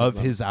that much of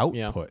them. his output.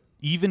 Yeah.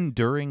 Even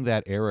during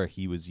that era,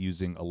 he was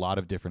using a lot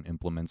of different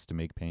implements to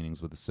make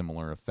paintings with a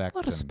similar effect. A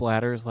lot of and-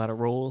 splatters, a lot of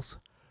rolls.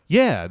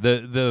 Yeah,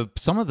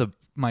 some of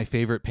my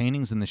favorite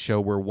paintings in the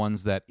show were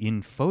ones that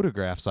in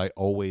photographs I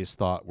always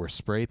thought were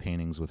spray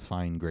paintings with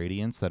fine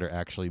gradients that are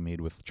actually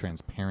made with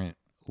transparent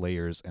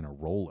layers and a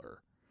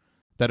roller.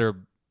 that are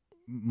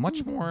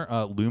much more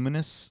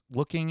luminous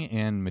looking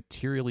and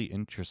materially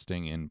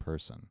interesting in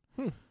person.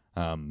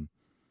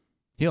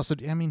 He also,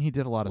 I mean, he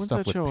did a lot of When's stuff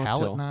that with show up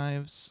palette till?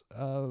 knives.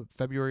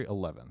 February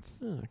 11th.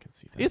 Oh, I can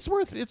see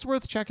that. It's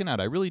worth checking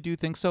out. I really do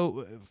think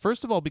so.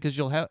 First of all, because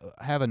you'll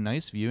have a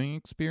nice viewing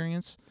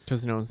experience.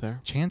 Because no one's there.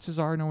 Chances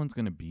are no one's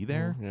going to be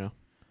there. Yeah.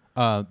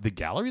 The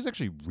gallery is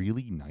actually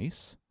really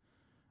nice.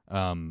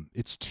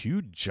 It's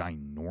 2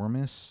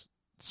 ginormous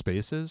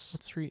spaces.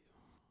 What street?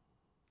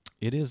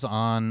 It is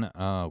on,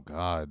 oh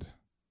God.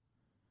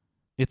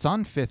 It's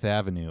on 5th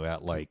Avenue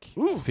at like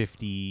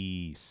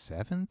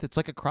 57th. It's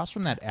like across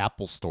from that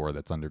Apple store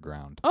that's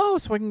underground. Oh,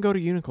 so I can go to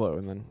Uniqlo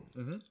and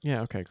then.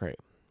 Yeah, okay, great.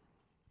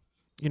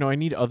 You know, I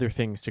need other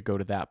things to go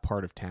to that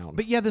part of town.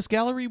 But yeah, this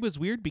gallery was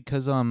weird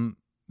because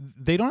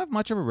they don't have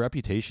much of a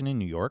reputation in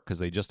New York because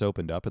they just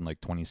opened up in like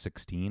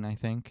 2016, I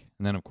think.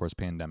 And then, of course,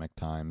 pandemic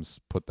times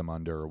put them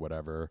under or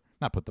whatever.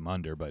 Not put them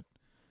under, but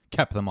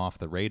kept them off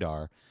the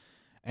radar.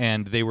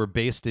 And they were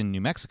based in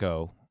New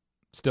Mexico,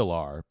 still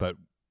are, but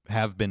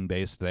have been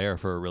based there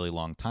for a really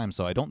long time.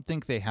 So I don't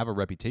think they have a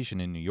reputation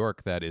in New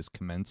York that is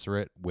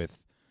commensurate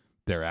with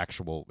their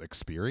actual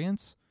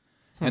experience.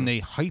 And they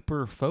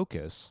hyper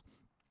focus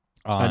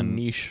on a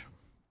niche.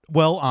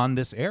 Well, on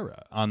this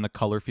era, on the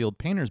color field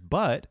painters,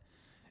 but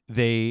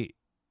they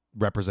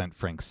represent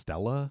Frank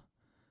Stella.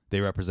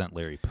 They represent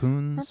Larry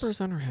Poons.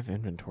 Represent or have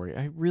inventory?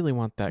 I really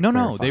want that. No,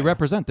 clarified. they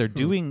represent. They're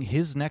doing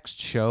his next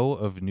show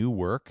of new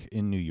work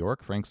in New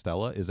York. Frank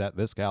Stella is at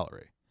this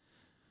gallery.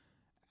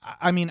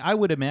 I mean, I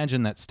would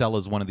imagine that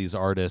Stella's one of these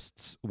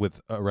artists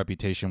with a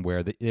reputation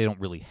where they don't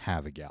really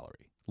have a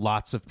gallery.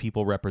 Lots of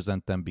people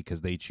represent them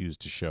because they choose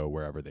to show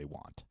wherever they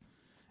want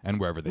and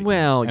wherever they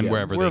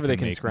wherever they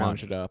can make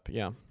scrounge money, it up.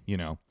 Yeah. you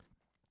know.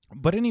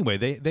 But anyway,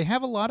 they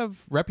have a lot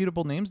of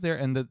reputable names there,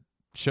 and the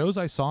shows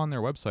I saw on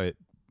their website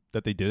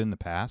that they did in the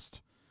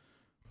past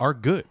are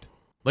good.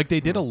 Like they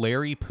did a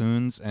Larry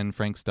Poons and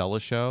Frank Stella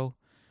show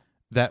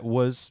that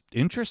was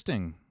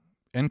interesting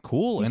and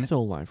cool. He's and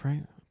still alive,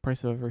 right?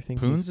 Price of everything.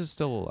 Poons is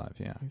still alive,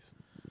 yeah. He's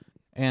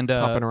And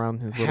popping around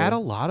his had a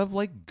little. lot of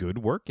like good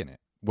work in it.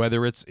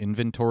 Whether it's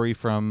inventory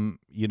from,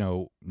 you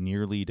know,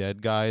 nearly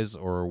dead guys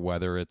or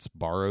whether it's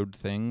borrowed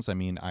things. I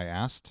mean, I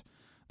asked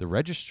the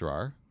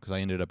registrar because I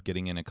ended up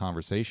getting in a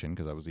conversation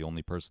because I was the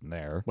only person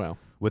there Well,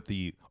 with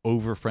the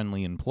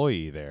over-friendly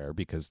employee there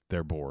because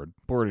they're bored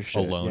bored as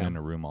shit. alone yeah. in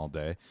a room all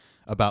day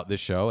about this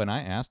show. And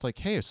I asked like,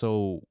 hey,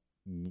 so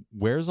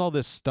where's all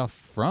this stuff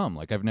from?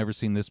 Like, I've never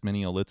seen this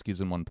many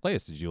Olitskis in one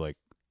place. Did you like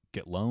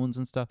get loans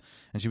and stuff?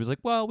 And she was like,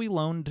 well, we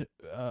loaned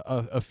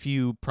a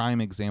few prime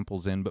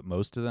examples in, but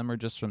most of them are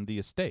just from the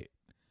estate.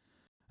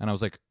 And I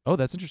was like, oh,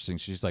 that's interesting.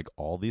 She's like,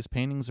 all these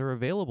paintings are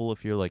available.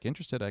 If you're like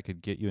interested, I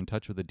could get you in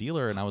touch with a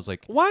dealer. And I was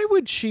like, Why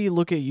would she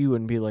look at you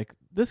and be like,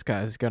 "This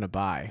guy's gonna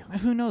buy"?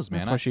 who knows, man?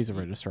 That's why she's a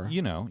registrar.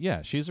 You know,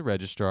 yeah, she's a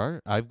registrar.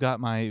 I've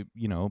got my,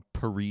 you know,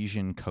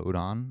 Parisian coat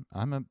on.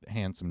 I'm a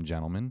handsome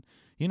gentleman.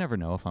 You never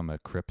know if I'm a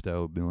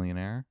crypto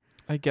billionaire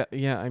I get.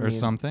 Yeah, I or mean,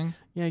 something.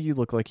 yeah, you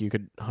look like you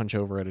could hunch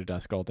over at a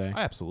desk all day.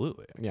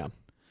 Absolutely. Yeah.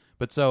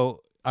 But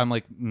so I'm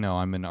like, no,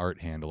 I'm an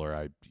art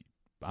handler.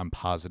 I'm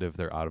positive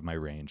they're out of my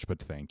range, but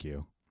thank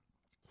you.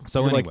 So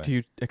You're anyway, like, do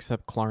you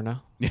accept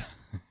Klarna?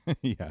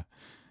 yeah.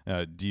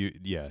 Do you?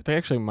 Yeah, They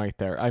actually might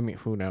there. I mean,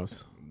 who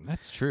knows?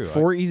 that's true.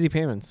 4 easy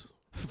payments,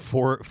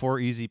 Four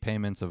easy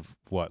payments of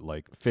what,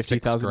 like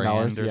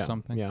 $50,000 or yeah.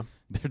 something. Yeah.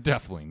 They're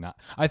definitely not.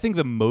 I think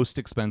the most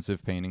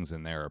expensive paintings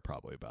in there are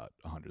probably about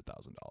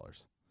 $100,000.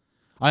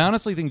 I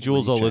honestly think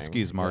Jules Reaching,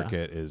 Olitski's yeah.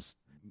 market is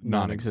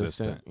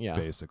Non-existent, non-existent. yeah.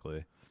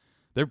 Basically,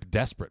 they're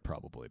desperate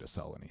probably to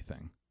sell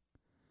anything.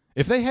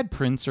 If they had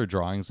prints or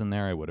drawings in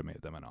there, I would have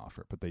made them an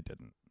offer, but they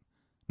didn't.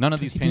 None of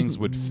 'Cause these he paintings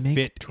didn't would make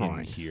fit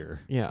drawings. in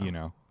here. Yeah. You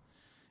know.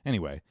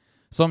 Anyway,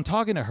 so I'm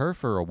talking to her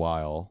for a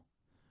while.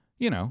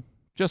 You know,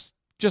 just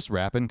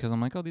rapping because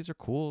I'm like, oh, these are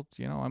cool.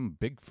 You know, I'm a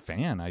big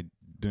fan.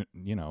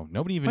 You know,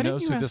 nobody even Why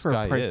knows didn't you who ask this for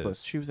guy a price is.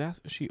 list?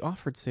 She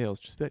offered sales.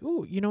 Just be like,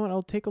 oh, you know what?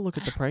 I'll take a look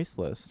at the price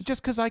list.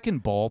 Just because I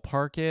can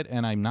ballpark it,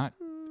 and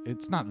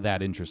it's not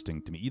that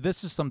interesting to me.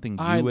 This is something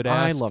you I would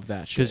ask. love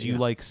that shit. because you yeah.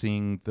 like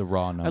seeing the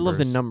raw numbers. I love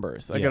the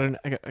numbers. I Yeah.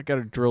 got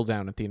to drill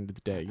down at the end of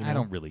the day. You know? I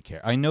don't really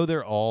care. I know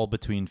they're all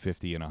between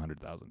 $50,000 and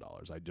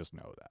 $100,000. I just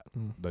know that.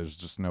 Mm. There's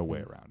just no way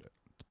around it.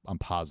 I'm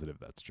positive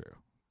that's true.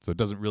 So it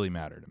doesn't really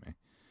matter to me.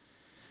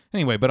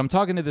 Anyway, but I'm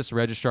talking to this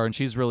registrar, and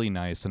she's really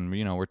nice. And,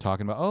 you know, we're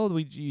talking about, oh,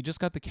 you just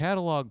got the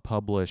catalog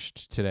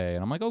published today.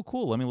 And I'm like, oh,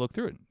 cool. Let me look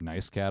through it.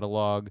 Nice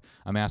catalog.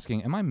 I'm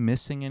asking, am I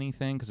missing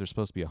anything? Because there's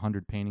supposed to be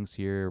 100 paintings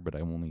here, but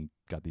I only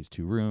got these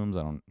 2 rooms.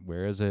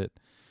 Where is it?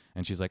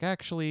 And she's like,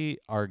 actually,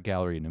 our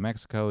gallery in New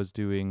Mexico is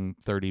doing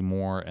 30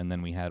 more. And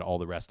then we had all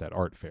the rest at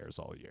art fairs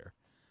all year.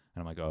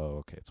 And I'm like, oh,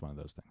 okay. It's one of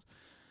those things.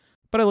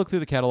 But I look through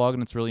the catalog,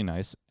 and it's really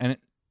nice. And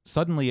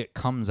suddenly it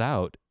comes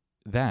out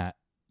that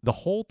the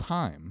whole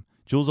time,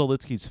 Jules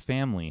Olitski's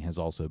family has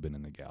also been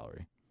in the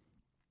gallery.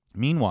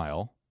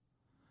 Meanwhile,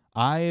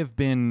 I have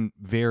been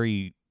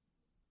very,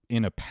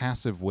 in a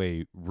passive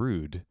way,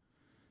 rude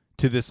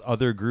to this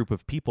other group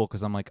of people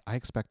because I'm like, I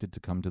expected to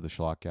come to the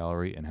Schlock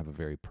Gallery and have a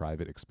very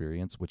private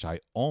experience, which I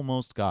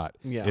almost got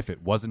Yeah. if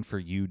it wasn't for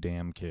you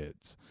damn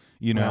kids,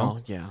 you know?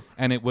 Well, yeah.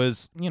 And it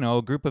was, you know,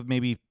 a group of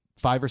maybe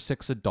 5 or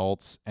 6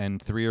 adults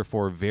and 3 or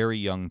 4 very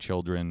young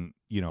children,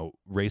 you know,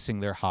 racing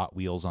their Hot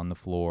Wheels on the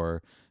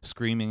floor,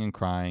 screaming and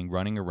crying,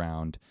 running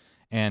around.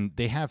 And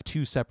they have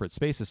 2 separate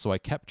spaces, so I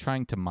kept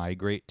trying to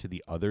migrate to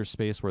the other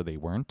space where they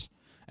weren't,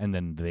 and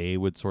then they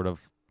would sort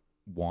of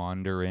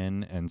wander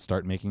in and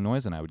start making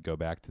noise, and I would go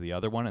back to the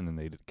other one, and then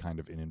they'd kind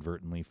of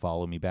inadvertently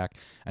follow me back.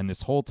 And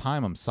this whole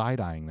time I'm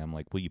side-eyeing them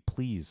like, will you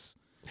please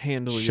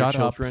Handle your shut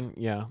up children.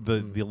 Yeah.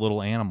 the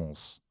little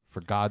animals?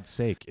 For God's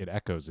sake, it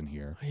echoes in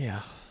here.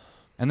 Yeah.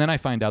 And then I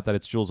find out that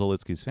it's Jules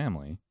Olitsky's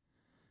family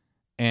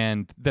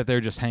and that they're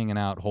just hanging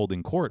out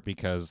holding court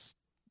because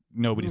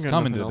nobody's Got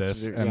coming to nothing else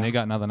this to do, and yeah. they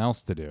got nothing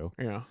else to do.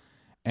 Yeah.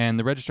 And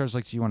the registrar's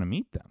like, do you want to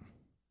meet them?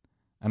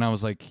 And I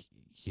was like,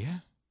 yeah,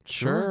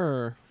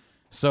 sure.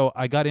 So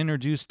I got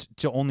introduced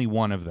to only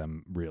one of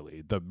them,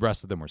 really. The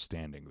rest of them were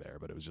standing there,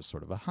 but it was just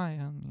sort of a hi,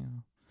 you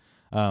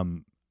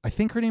know. I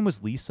think her name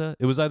was Lisa.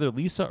 It was either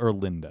Lisa or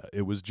Linda.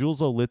 It was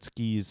Jules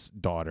Olitsky's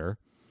daughter,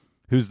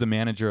 who's the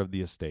manager of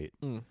the estate.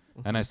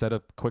 And I said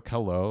a quick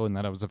hello and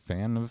that I was a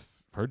fan of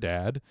her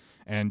dad.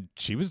 And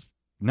she was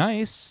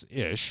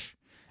nice-ish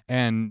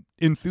and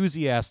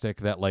enthusiastic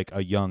that, like,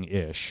 a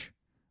young-ish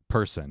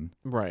person.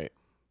 Right.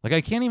 Like,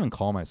 I can't even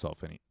call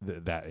myself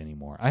that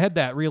anymore. I had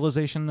that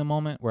realization in the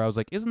moment where I was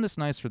like, isn't this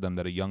nice for them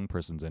that a young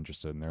person's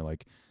interested? And they're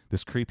like,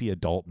 this creepy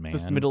adult man.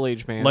 This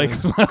middle-aged man. Like,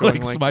 is like,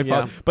 going my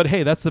yeah. father. But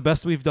hey, that's the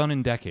best we've done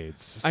in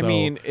decades. So. I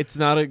mean, it's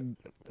not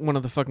one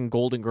of the fucking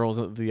Golden Girls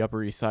of the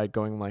Upper East Side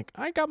going like,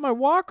 I got my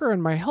walker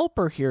and my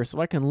helper here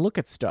so I can look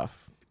at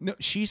stuff. No,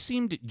 she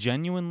seemed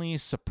genuinely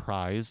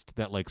surprised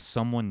that, like,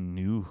 someone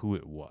knew who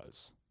it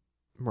was.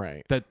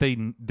 Right.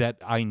 That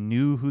I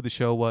knew who the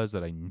show was,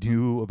 that I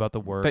knew about the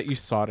work. That you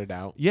sought it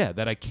out. Yeah,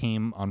 that I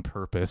came on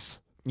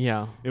purpose.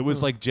 Yeah. It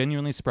was like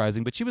genuinely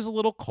surprising, but she was a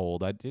little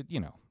cold. It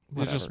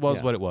just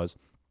was what it was.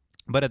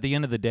 But at the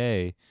end of the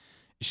day,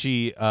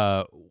 she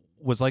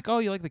was like, "Oh,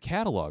 you like the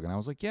catalog?" And I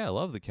was like, "Yeah, I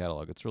love the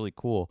catalog. It's really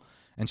cool."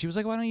 And she was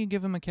like, "Why don't you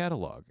give him a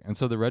catalog?" And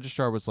so the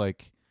registrar was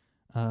like,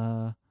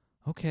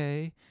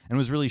 "Okay," and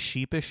was really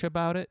sheepish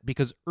about it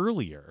because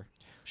earlier.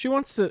 She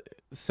wants to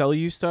sell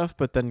you stuff,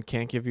 but then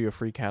can't give you a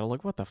free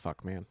catalog. What the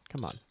fuck, man?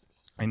 Come on.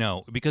 I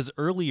know, because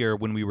earlier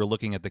when we were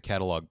looking at the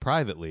catalog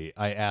privately,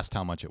 I asked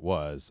how much it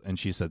was, and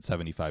she said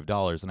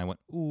 $75, and I went,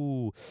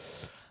 ooh,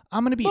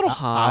 I'm going to be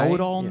out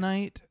all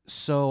night,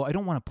 so I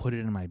don't want to put it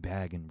in my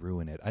bag and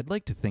ruin it. I'd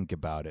like to think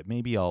about it.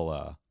 Maybe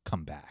I'll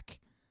come back,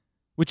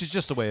 which is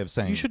just a way of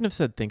saying... You shouldn't have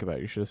said think about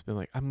it. You should have been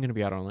like, I'm going to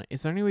be out all night.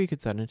 Is there any way you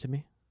could send it to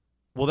me?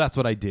 Well, that's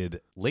what I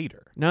did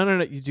later. No.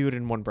 You do it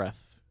in one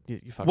breath. You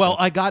well,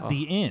 I got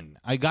the in.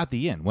 I got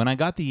the in. When I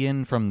got the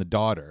in from the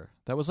daughter,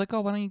 that was like,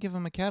 oh, why don't you give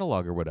him a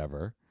catalog or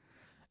whatever?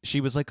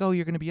 She was like, oh,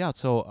 you're going to be out,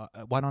 so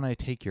why don't I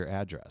take your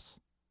address?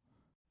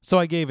 So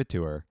I gave it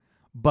to her,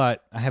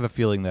 but I have a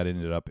feeling that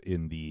ended up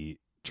in the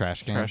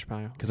trash can. Trash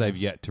pile. Because I've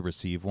yet to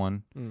receive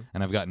one,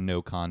 and I've gotten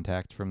no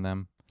contact from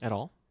them. At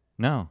all?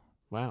 No.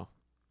 Wow.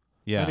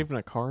 Yeah. Not even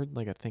a card,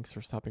 like a thanks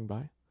for stopping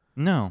by?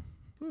 No.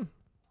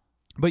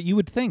 But you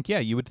would think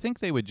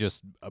they would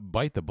just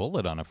bite the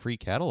bullet on a free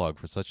catalog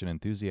for such an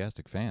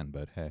enthusiastic fan,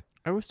 but hey.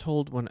 I was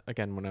told when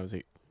I was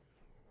in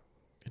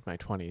my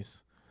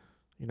 20s,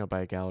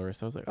 by a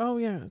gallerist, I was like, oh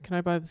yeah, can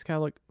I buy this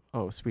catalog?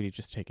 Oh, sweetie,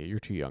 just take it.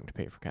 You're too young to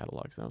pay for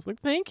catalogs. And I was like,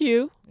 thank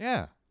you.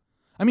 Yeah.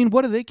 I mean,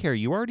 what do they care?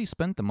 You already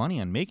spent the money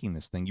on making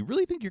this thing. You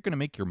really think you're going to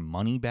make your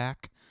money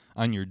back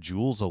on your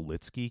Jules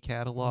Olitsky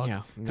catalog?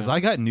 Yeah. Because I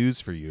got news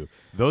for you.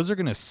 Those are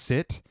going to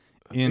sit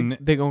in...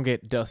 They're going to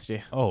get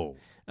dusty. Oh.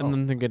 And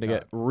then they're going to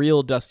get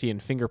real dusty and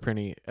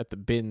fingerprinty at the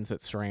bins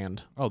at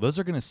Strand. Oh, those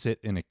are going to sit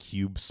in a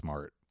Cube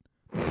Smart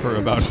for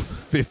about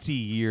 50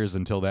 years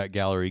until that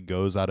gallery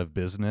goes out of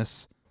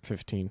business.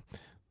 15.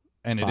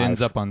 And 5. It ends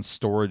up on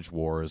Storage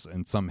Wars,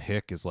 and some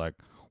hick is like,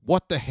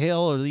 what the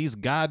hell are these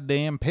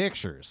goddamn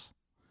pictures?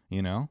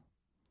 You know?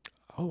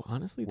 Oh,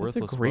 honestly, that's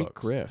Worthless a great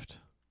books. grift.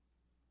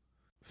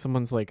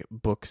 Someone's like,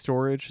 book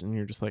storage, and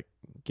you're just like,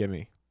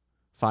 gimme.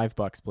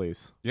 $5,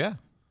 please. Yeah.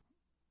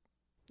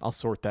 I'll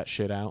sort that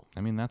shit out.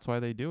 I mean, that's why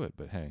they do it,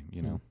 but hey,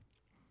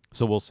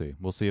 So we'll see.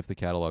 We'll see if the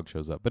catalog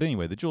shows up. But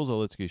anyway, the Jules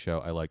Olitsky show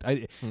I liked.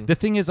 The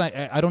thing is,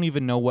 I don't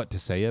even know what to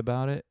say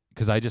about it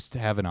because I just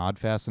have an odd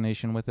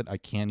fascination with it. I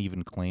can't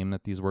even claim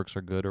that these works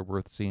are good or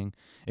worth seeing.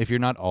 If you're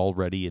not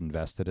already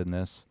invested in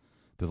this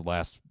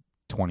last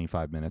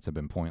 25 minutes have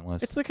been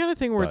pointless. It's the kind of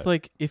thing where it's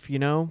like, if you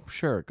know,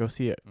 sure, go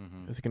see it.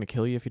 Is it going to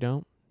kill you if you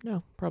don't?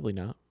 No, probably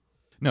not.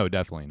 No,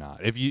 definitely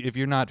not. If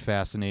you're not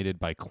fascinated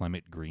by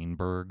Clement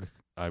Greenberg,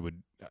 I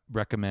would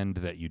recommend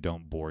that you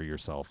don't bore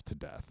yourself to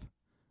death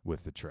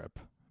with the trip.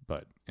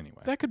 But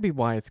anyway. That could be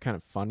why it's kind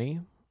of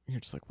funny. You're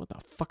just like, what the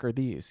fuck are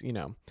these?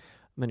 And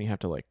then you have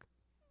to like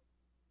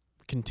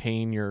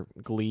contain your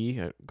glee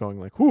at going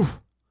like, whew,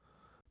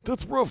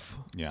 that's rough.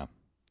 Yeah.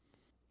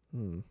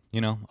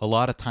 A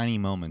lot of tiny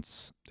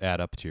moments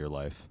add up to your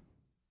life.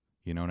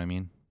 You know what I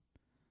mean?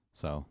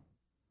 So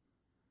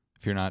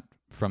If you're not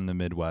from the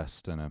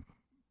Midwest and a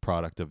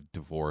product of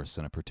divorce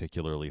and a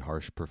particularly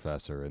harsh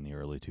professor in the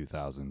early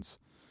 2000s,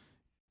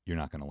 you're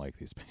not going to like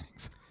these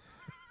paintings.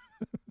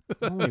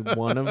 Only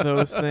one of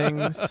those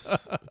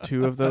things,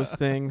 two of those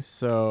things.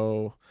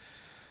 So,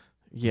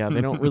 yeah,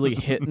 they don't really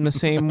hit in the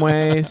same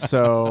way.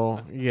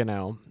 So,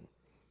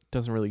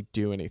 doesn't really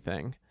do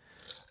anything.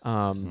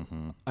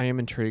 I am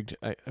intrigued.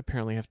 I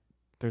apparently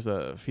there's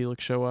a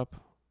Felix show up.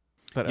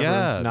 But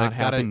everyone's not that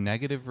happy. got a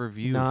negative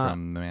review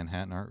from the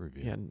Manhattan Art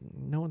Review. Yeah,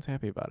 no one's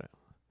happy about it.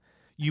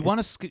 You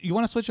want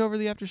to switch over to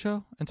the after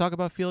show and talk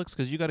about Felix,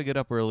 because you got to get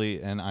up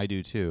early and I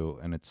do too,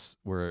 and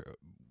we're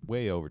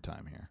way over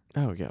time here.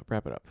 Oh yeah,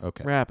 wrap it up.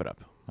 Okay, wrap it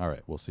up. All right,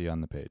 we'll see you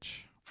on the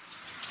page.